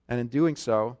 and in doing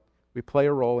so, we play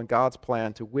a role in God's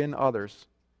plan to win others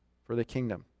for the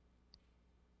kingdom.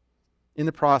 In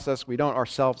the process, we don't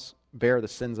ourselves bear the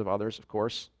sins of others, of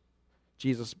course.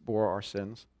 Jesus bore our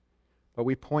sins, but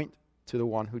we point to the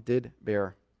one who did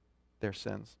bear their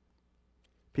sins.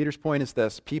 Peter's point is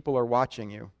this: people are watching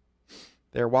you.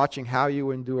 They are watching how you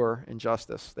endure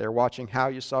injustice. They are watching how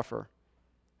you suffer.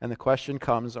 And the question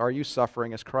comes, are you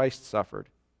suffering as Christ suffered?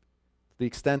 To the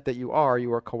extent that you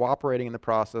are cooperating in the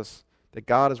process that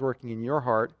God is working in your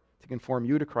heart to conform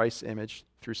you to Christ's image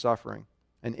through suffering.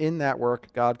 And in that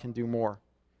work, God can do more.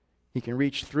 He can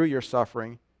reach through your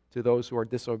suffering to those who are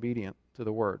disobedient to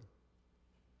the word.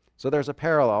 So there's a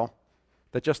parallel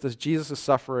that just as Jesus'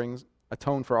 sufferings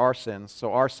atone for our sins,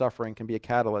 so our suffering can be a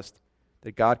catalyst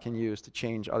that God can use to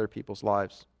change other people's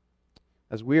lives.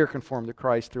 As we are conformed to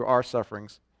Christ through our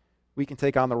sufferings, we can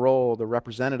take on the role of the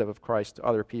representative of Christ to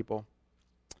other people.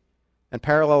 And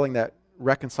paralleling that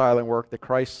reconciling work that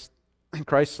Christ's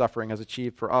suffering has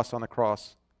achieved for us on the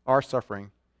cross, our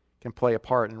suffering can play a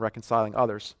part in reconciling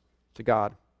others to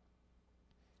God.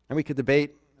 And we could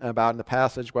debate about in the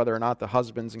passage whether or not the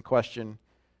husbands in question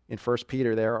in 1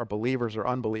 Peter there are believers or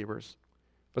unbelievers.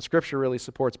 But Scripture really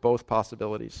supports both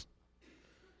possibilities.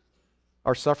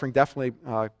 Our suffering definitely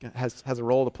has a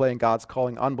role to play in God's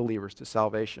calling unbelievers to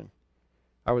salvation.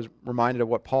 I was reminded of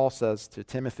what Paul says to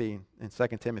Timothy in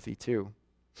 2 Timothy 2.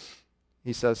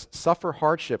 He says, "Suffer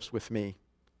hardships with me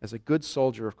as a good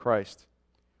soldier of Christ.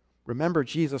 Remember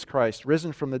Jesus Christ,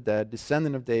 risen from the dead,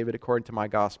 descendant of David according to my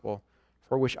gospel,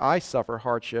 for which I suffer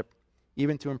hardship,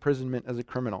 even to imprisonment as a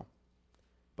criminal.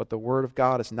 But the word of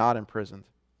God is not imprisoned.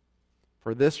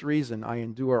 For this reason I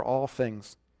endure all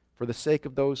things, for the sake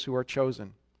of those who are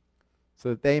chosen, so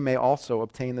that they may also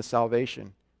obtain the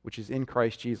salvation which is in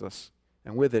Christ Jesus,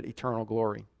 and with it eternal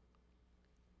glory."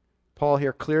 Paul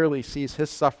here clearly sees his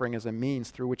suffering as a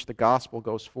means through which the gospel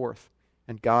goes forth,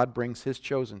 and God brings his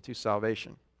chosen to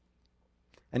salvation.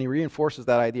 And he reinforces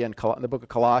that idea in the book of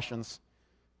Colossians.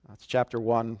 It's chapter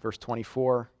 1, verse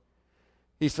 24.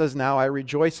 He says, "Now I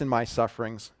rejoice in my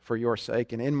sufferings for your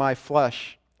sake, and in my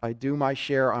flesh I do my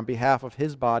share on behalf of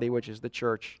his body, which is the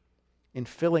church, in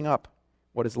filling up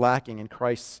what is lacking in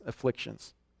Christ's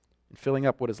afflictions, in filling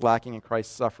up what is lacking in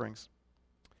Christ's sufferings."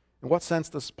 In what sense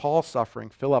does Paul's suffering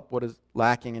fill up what is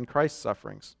lacking in Christ's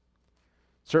sufferings?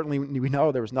 Certainly we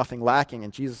know there was nothing lacking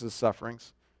in Jesus'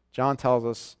 sufferings. John tells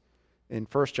us in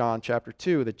 1 John chapter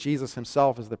 2 that Jesus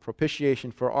himself is the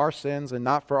propitiation for our sins, and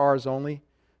not for ours only,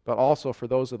 but also for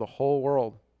those of the whole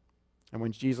world. And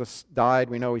when Jesus died,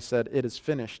 we know he said, "It is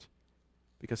finished,"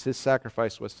 because his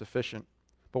sacrifice was sufficient.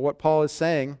 But what Paul is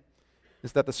saying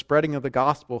is that the spreading of the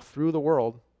gospel through the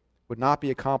world would not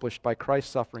be accomplished by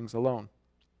Christ's sufferings alone.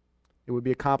 It would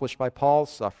be accomplished by Paul's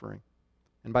suffering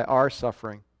and by our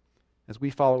suffering as we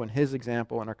follow in his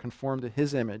example and are conformed to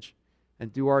his image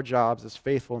and do our jobs as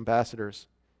faithful ambassadors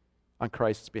on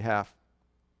Christ's behalf.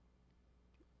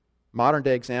 Modern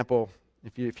day example,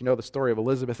 if you know the story of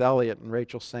Elizabeth Elliot and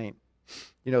Rachel Saint,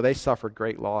 you know they suffered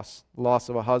great loss. The loss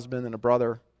of a husband and a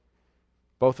brother,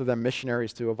 both of them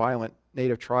missionaries to a violent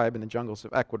native tribe in the jungles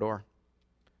of Ecuador.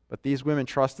 But these women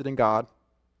trusted in God.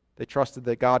 They trusted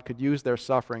that God could use their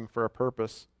suffering for a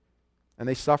purpose, and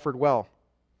they suffered well.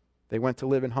 They went to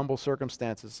live in humble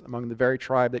circumstances among the very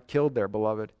tribe that killed their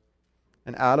beloved.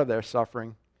 And out of their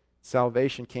suffering,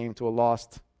 salvation came to a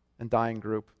lost and dying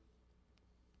group.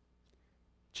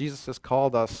 Jesus has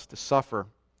called us to suffer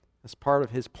as part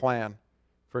of his plan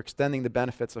for extending the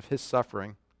benefits of his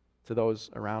suffering to those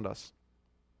around us.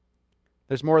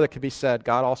 There's more that could be said.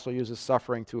 God also uses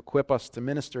suffering to equip us to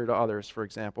minister to others, for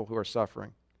example, who are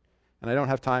suffering. And I don't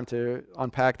have time to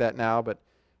unpack that now, but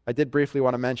I did briefly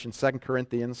want to mention 2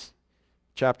 Corinthians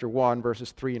chapter 1,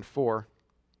 verses 3 and 4,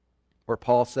 where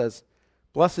Paul says,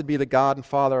 "Blessed be the God and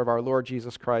Father of our Lord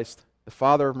Jesus Christ, the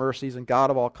Father of mercies and God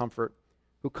of all comfort,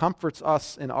 who comforts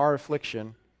us in our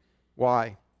affliction."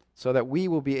 Why? So that we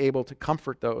will be able to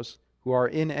comfort those who are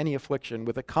in any affliction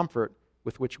with a comfort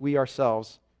with which we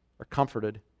ourselves are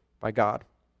comforted by God.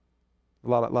 A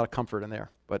lot of comfort in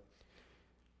there. But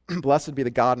blessed be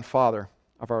the God and Father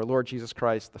of our Lord Jesus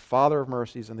Christ, the Father of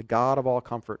mercies and the God of all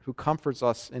comfort, who comforts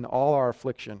us in all our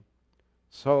affliction,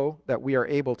 so that we are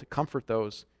able to comfort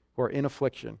those who are in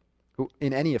affliction, who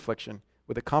in any affliction,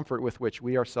 with the comfort with which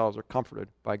we ourselves are comforted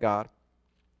by God.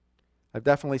 I've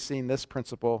definitely seen this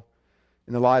principle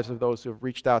in the lives of those who have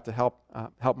reached out to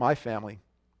help my family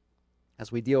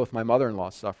as we deal with my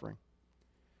mother-in-law's suffering.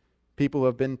 People who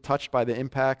have been touched by the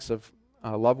impacts of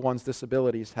loved ones'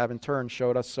 disabilities have in turn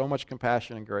showed us so much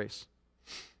compassion and grace.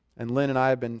 And Lynn and I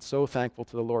have been so thankful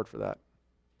to the Lord for that.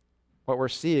 What we're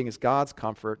seeing is God's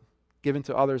comfort given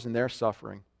to others in their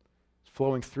suffering,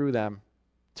 flowing through them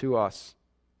to us.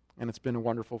 And it's been a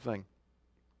wonderful thing.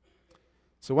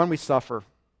 So when we suffer,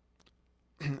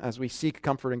 as we seek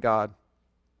comfort in God,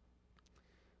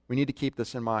 we need to keep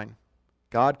this in mind.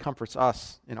 God comforts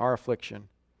us in our affliction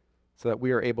so that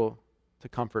we are able to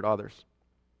comfort others.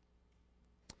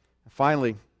 And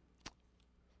finally,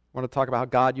 I want to talk about how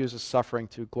God uses suffering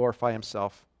to glorify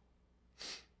himself.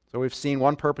 So we've seen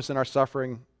one purpose in our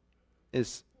suffering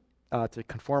is to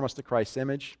conform us to Christ's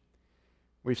image.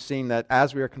 We've seen that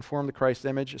as we are conformed to Christ's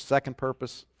image, a second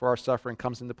purpose for our suffering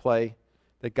comes into play,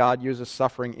 that God uses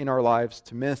suffering in our lives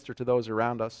to minister to those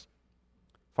around us.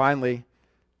 Finally,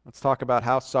 let's talk about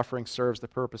how suffering serves the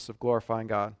purpose of glorifying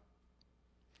God.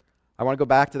 I want to go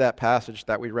back to that passage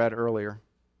that we read earlier,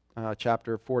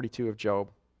 chapter 42 of Job.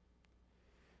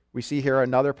 We see here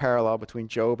another parallel between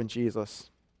Job and Jesus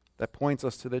that points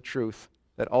us to the truth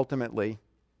that ultimately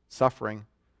suffering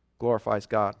glorifies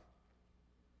God.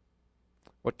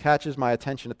 What catches my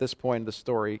attention at this point in the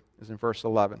story is in verse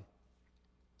 11.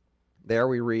 There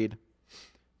we read,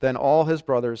 "Then all his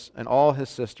brothers and all his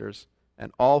sisters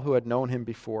and all who had known him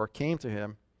before came to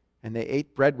him, and they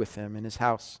ate bread with him in his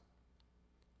house.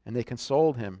 And they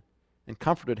consoled him and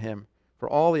comforted him for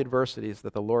all the adversities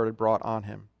that the Lord had brought on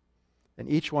him. And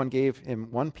each one gave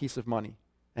him one piece of money,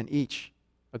 and each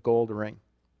a gold ring."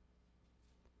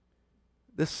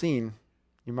 This scene,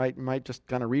 you might just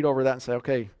kind of read over that and say,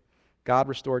 okay, God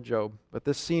restored Job. But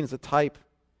this scene is a type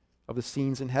of the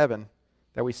scenes in heaven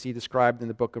that we see described in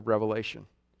the book of Revelation.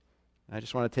 And I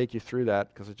just want to take you through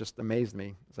that because it just amazed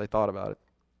me as I thought about it.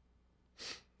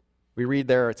 We read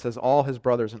there, it says, "All his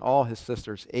brothers and all his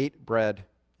sisters ate bread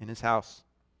in his house."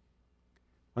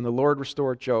 When the Lord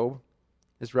restored Job,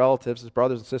 his relatives, his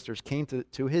brothers and sisters, came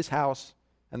to his house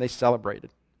and they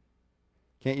celebrated.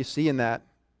 Can't you see in that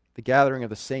the gathering of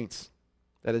the saints?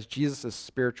 That is Jesus'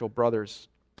 spiritual brothers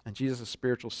and Jesus'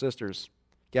 spiritual sisters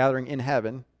gathering in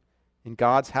heaven, in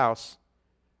God's house,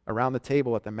 around the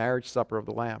table at the marriage supper of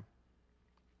the Lamb.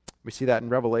 We see that in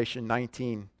Revelation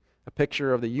 19, a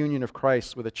picture of the union of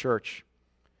Christ with the church,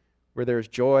 where there is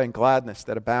joy and gladness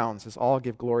that abounds as all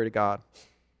give glory to God.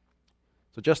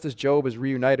 So just as Job is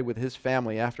reunited with his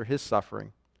family after his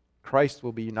suffering, Christ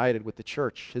will be united with the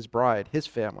church, his bride, his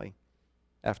family,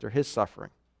 after his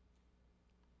suffering.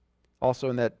 Also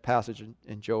in that passage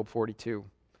in Job 42,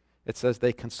 it says,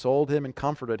 "They consoled him and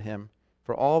comforted him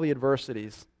for all the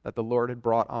adversities that the Lord had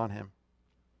brought on him."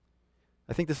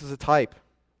 I think this is a type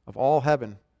of all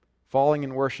heaven falling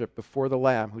in worship before the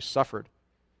Lamb who suffered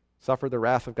the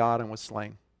wrath of God and was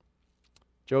slain.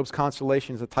 Job's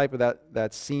consolation is a type of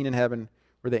that scene in heaven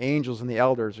where the angels and the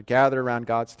elders are gathered around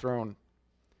God's throne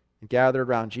and gathered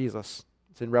around Jesus.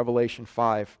 It's in Revelation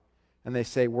 5. And they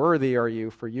say, "Worthy are you,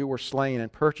 for you were slain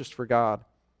and purchased for God,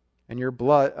 and your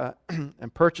blood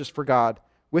and purchased for God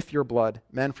with your blood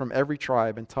men from every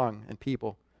tribe and tongue and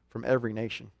people from every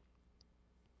nation."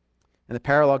 And the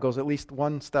parallel goes at least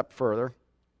one step further.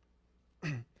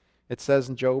 It says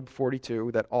in Job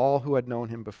 42 that all who had known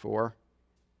him before,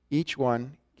 each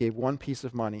one gave one piece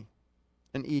of money,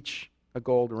 and each a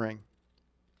gold ring.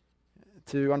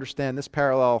 To understand this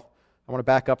parallel, I want to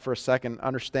back up for a second,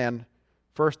 understand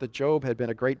first that Job had been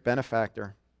a great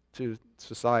benefactor to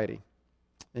society.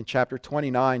 In chapter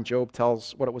 29, Job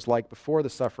tells what it was like before the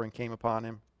suffering came upon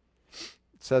him.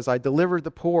 It says, "I delivered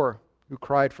the poor who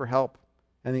cried for help,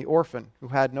 and the orphan who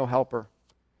had no helper.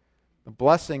 The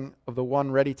blessing of the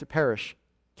one ready to perish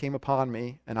came upon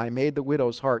me, and I made the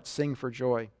widow's heart sing for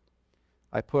joy.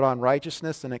 I put on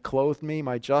righteousness, and it clothed me.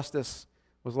 My justice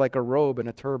was like a robe and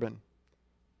a turban.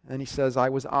 And he says, I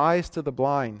was eyes to the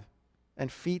blind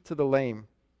and feet to the lame.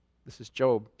 This is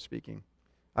Job speaking.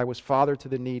 I was father to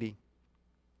the needy.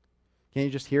 Can you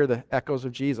just hear the echoes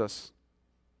of Jesus?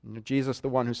 Jesus, the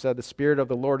one who said, the Spirit of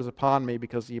the Lord is upon me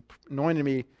because he anointed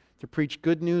me to preach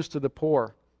good news to the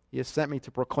poor. He has sent me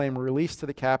to proclaim release to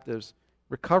the captives,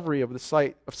 recovery of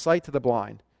sight to the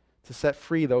blind, to set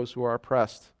free those who are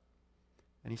oppressed.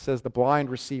 And he says, the blind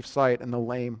receive sight and the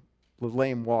lame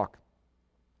walk.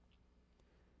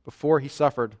 Before he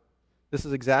suffered, this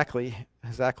is exactly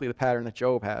the pattern that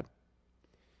Job had.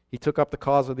 He took up the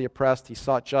cause of the oppressed, he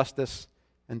sought justice,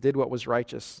 and did what was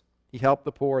righteous. He helped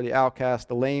the poor, the outcast,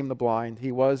 the lame, the blind.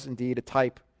 He was indeed a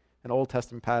type, an Old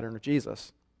Testament pattern of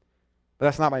Jesus. But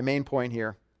that's not my main point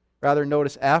here. Rather,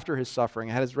 notice after his suffering,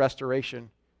 at his restoration,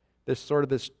 there's sort of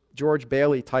this George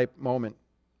Bailey type moment.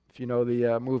 If you know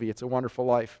the movie, It's a Wonderful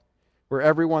Life, where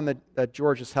everyone that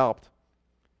George has helped,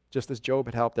 just as Job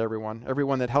had helped everyone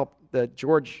that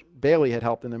George Bailey had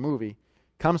helped in the movie,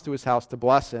 comes to his house to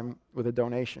bless him with a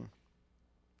donation.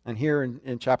 And here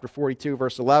in chapter 42,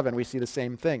 verse 11, we see the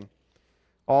same thing.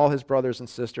 All his brothers and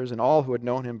sisters and all who had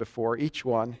known him before, each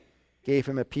one gave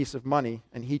him a piece of money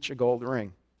and each a gold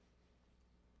ring.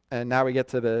 And now we get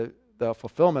to the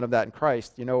fulfillment of that in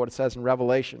Christ. You know what it says in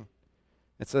Revelation.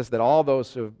 It says that all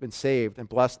those who have been saved and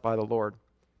blessed by the Lord,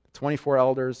 the 24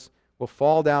 elders will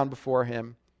fall down before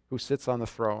him who sits on the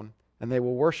throne, and they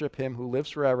will worship him who lives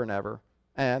forever and ever,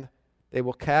 and they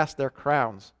will cast their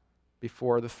crowns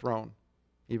before the throne,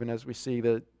 even as we see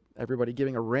everybody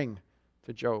giving a ring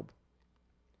to Job.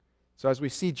 So as we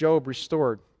see Job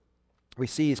restored, we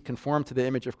see he's conformed to the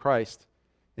image of Christ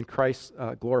in Christ's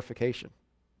glorification.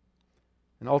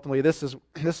 And ultimately, this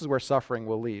is where suffering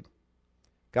will lead.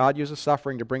 God uses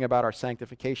suffering to bring about our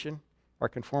sanctification, our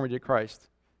conformity to Christ.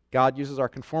 God uses our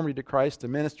conformity to Christ to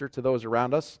minister to those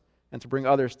around us and to bring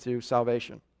others to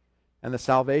salvation. And the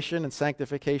salvation and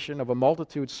sanctification of a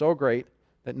multitude so great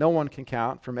that no one can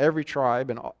count from every tribe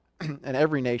and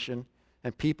every nation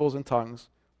and peoples and tongues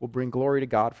will bring glory to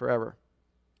God forever.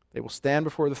 They will stand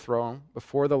before the throne,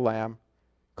 before the Lamb,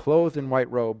 clothed in white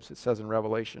robes, it says in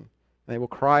Revelation. And they will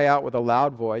cry out with a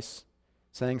loud voice,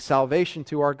 saying, salvation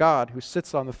to our God who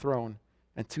sits on the throne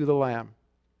and to the Lamb.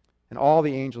 And all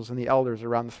the angels and the elders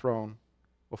around the throne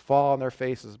will fall on their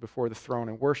faces before the throne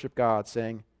and worship God,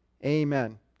 saying,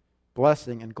 Amen.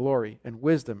 Blessing and glory and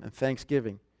wisdom and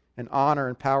thanksgiving and honor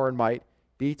and power and might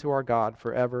be to our God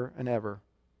forever and ever.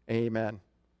 Amen.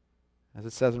 As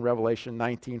it says in Revelation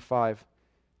 19:5,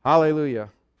 Hallelujah,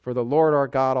 for the Lord our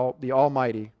God, the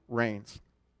Almighty, reigns.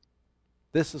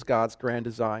 This is God's grand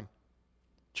design.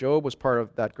 Job was part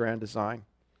of that grand design.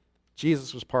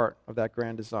 Jesus was part of that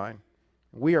grand design.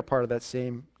 We are part of that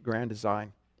same grand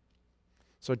design.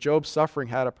 So Job's suffering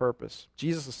had a purpose.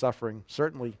 Jesus' suffering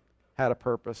certainly had a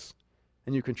purpose.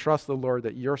 And you can trust the Lord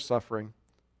that your suffering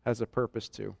has a purpose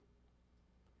too.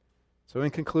 So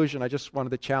in conclusion, I just wanted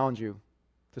to challenge you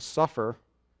to suffer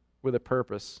with a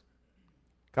purpose.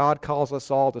 God calls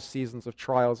us all to seasons of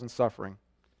trials and suffering.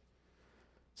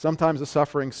 Sometimes the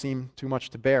suffering seems too much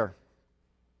to bear.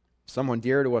 Someone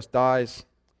dear to us dies,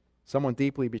 someone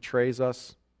deeply betrays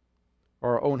us,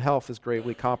 or our own health is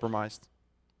gravely compromised.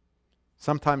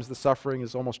 Sometimes the suffering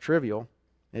is almost trivial.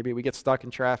 Maybe we get stuck in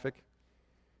traffic.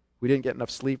 We didn't get enough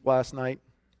sleep last night.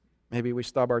 Maybe we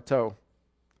stub our toe.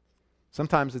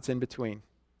 Sometimes it's in between.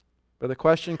 But the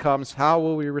question comes, how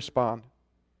will we respond?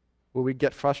 Will we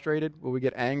get frustrated? Will we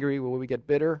get angry? Will we get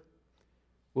bitter?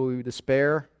 Will we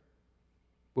despair?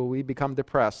 Will we become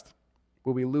depressed?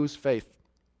 Will we lose faith?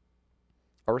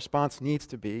 Our response needs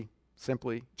to be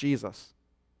simply Jesus.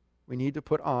 We need to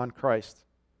put on Christ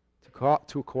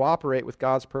to cooperate with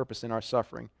God's purpose in our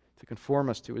suffering, to conform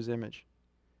us to his image.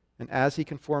 And as he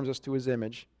conforms us to his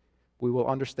image, we will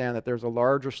understand that there's a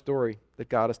larger story that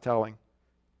God is telling,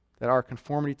 that our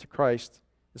conformity to Christ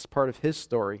is part of his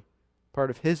story, part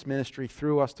of his ministry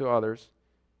through us to others,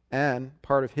 and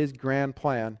part of his grand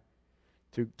plan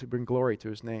to bring glory to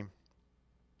his name.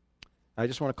 I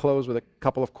just want to close with a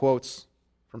couple of quotes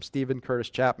from Stephen Curtis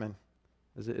Chapman,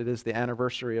 as it is the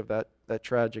anniversary of that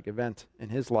tragic event in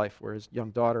his life where his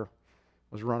young daughter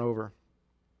was run over.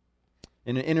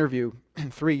 In an interview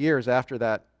 3 years after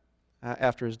that,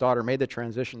 after his daughter made the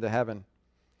transition to heaven,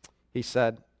 he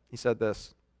said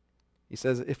this. He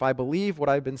says, if I believe what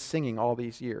I've been singing all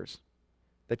these years,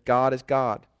 that God is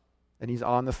God, and he's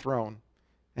on the throne,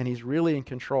 and he's really in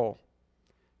control,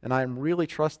 and I'm really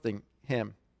trusting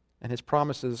him, and his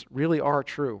promises really are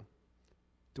true,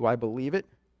 do I believe it?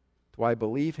 Do I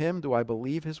believe him? Do I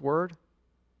believe his word?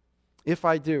 If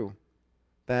I do,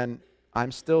 then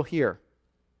I'm still here.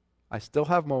 I still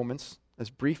have moments, as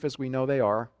brief as we know they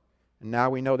are, and now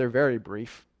we know they're very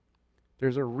brief.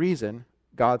 There's a reason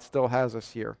God still has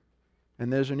us here,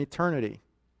 and there's an eternity,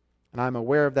 and I'm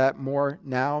aware of that more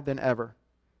now than ever.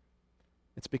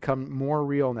 It's become more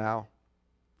real now.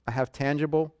 I have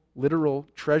tangible, literal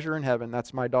treasure in heaven.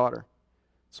 That's my daughter.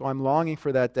 So I'm longing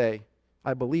for that day.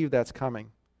 I believe that's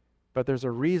coming. But there's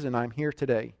a reason I'm here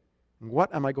today. And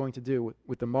what am I going to do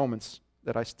with the moments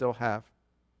that I still have?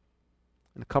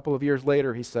 And a couple of years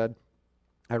later, he said,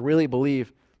 I really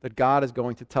believe that God is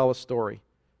going to tell a story,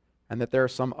 and that there are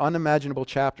some unimaginable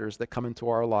chapters that come into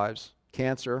our lives.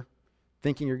 Cancer,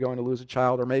 thinking you're going to lose a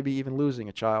child, or maybe even losing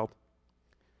a child.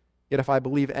 Yet if I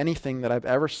believe anything that I've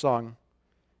ever sung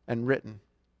and written,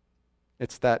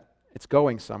 it's that it's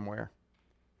going somewhere.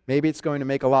 Maybe it's going to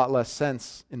make a lot less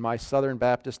sense in my Southern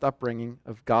Baptist upbringing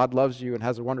of God loves you and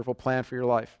has a wonderful plan for your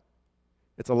life.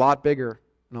 It's a lot bigger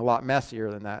and a lot messier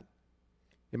than that.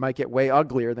 It might get way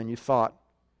uglier than you thought,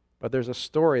 but there's a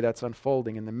story that's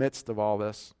unfolding in the midst of all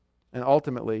this. And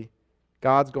ultimately,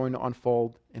 God's going to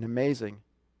unfold an amazing,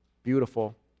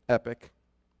 beautiful, epic.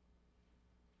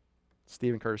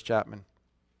 Stephen Curtis Chapman.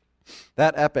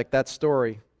 That epic, that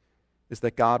story, is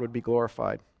that God would be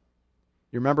glorified.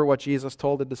 You remember what Jesus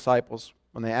told the disciples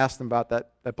when they asked him about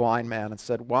that blind man and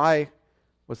said, why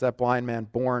was that blind man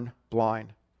born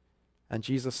blind? And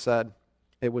Jesus said,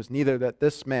 it was neither that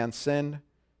this man sinned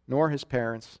nor his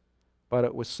parents, but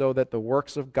it was so that the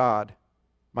works of God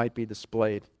might be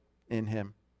displayed in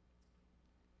him.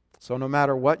 So no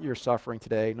matter what you're suffering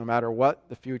today, no matter what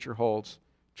the future holds,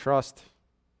 trust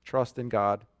in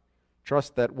God.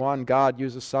 Trust that, one, God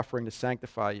uses suffering to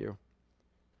sanctify you.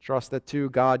 Trust that, two,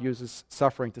 God uses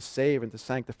suffering to save and to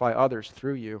sanctify others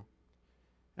through you.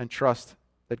 And trust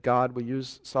that God will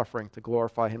use suffering to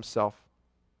glorify himself.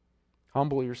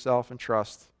 Humble yourself and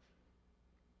trust.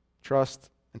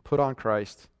 Trust and put on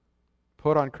Christ.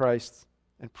 Put on Christ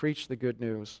and preach the good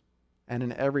news. And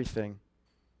in everything,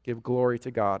 give glory to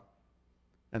God.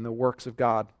 And the works of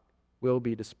God will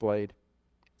be displayed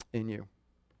in you.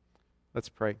 Let's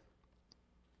pray.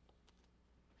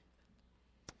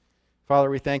 Father,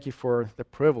 we thank you for the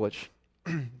privilege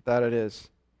that it is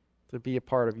to be a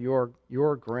part of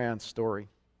your grand story.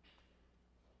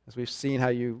 As we've seen how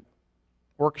you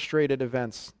orchestrated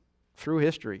events through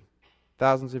history,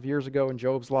 thousands of years ago in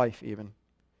Job's life even,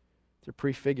 to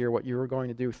prefigure what you were going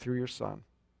to do through your Son.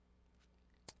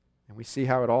 And we see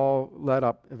how it all led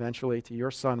up eventually to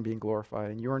your Son being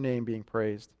glorified and your name being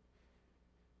praised.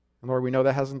 And Lord, we know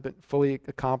that hasn't been fully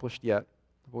accomplished yet,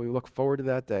 but we look forward to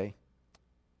that day.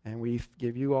 And we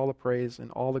give you all the praise and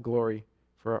all the glory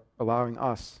for allowing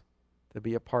us to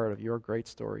be a part of your great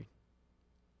story.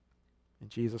 In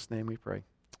Jesus' name we pray.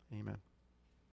 Amen.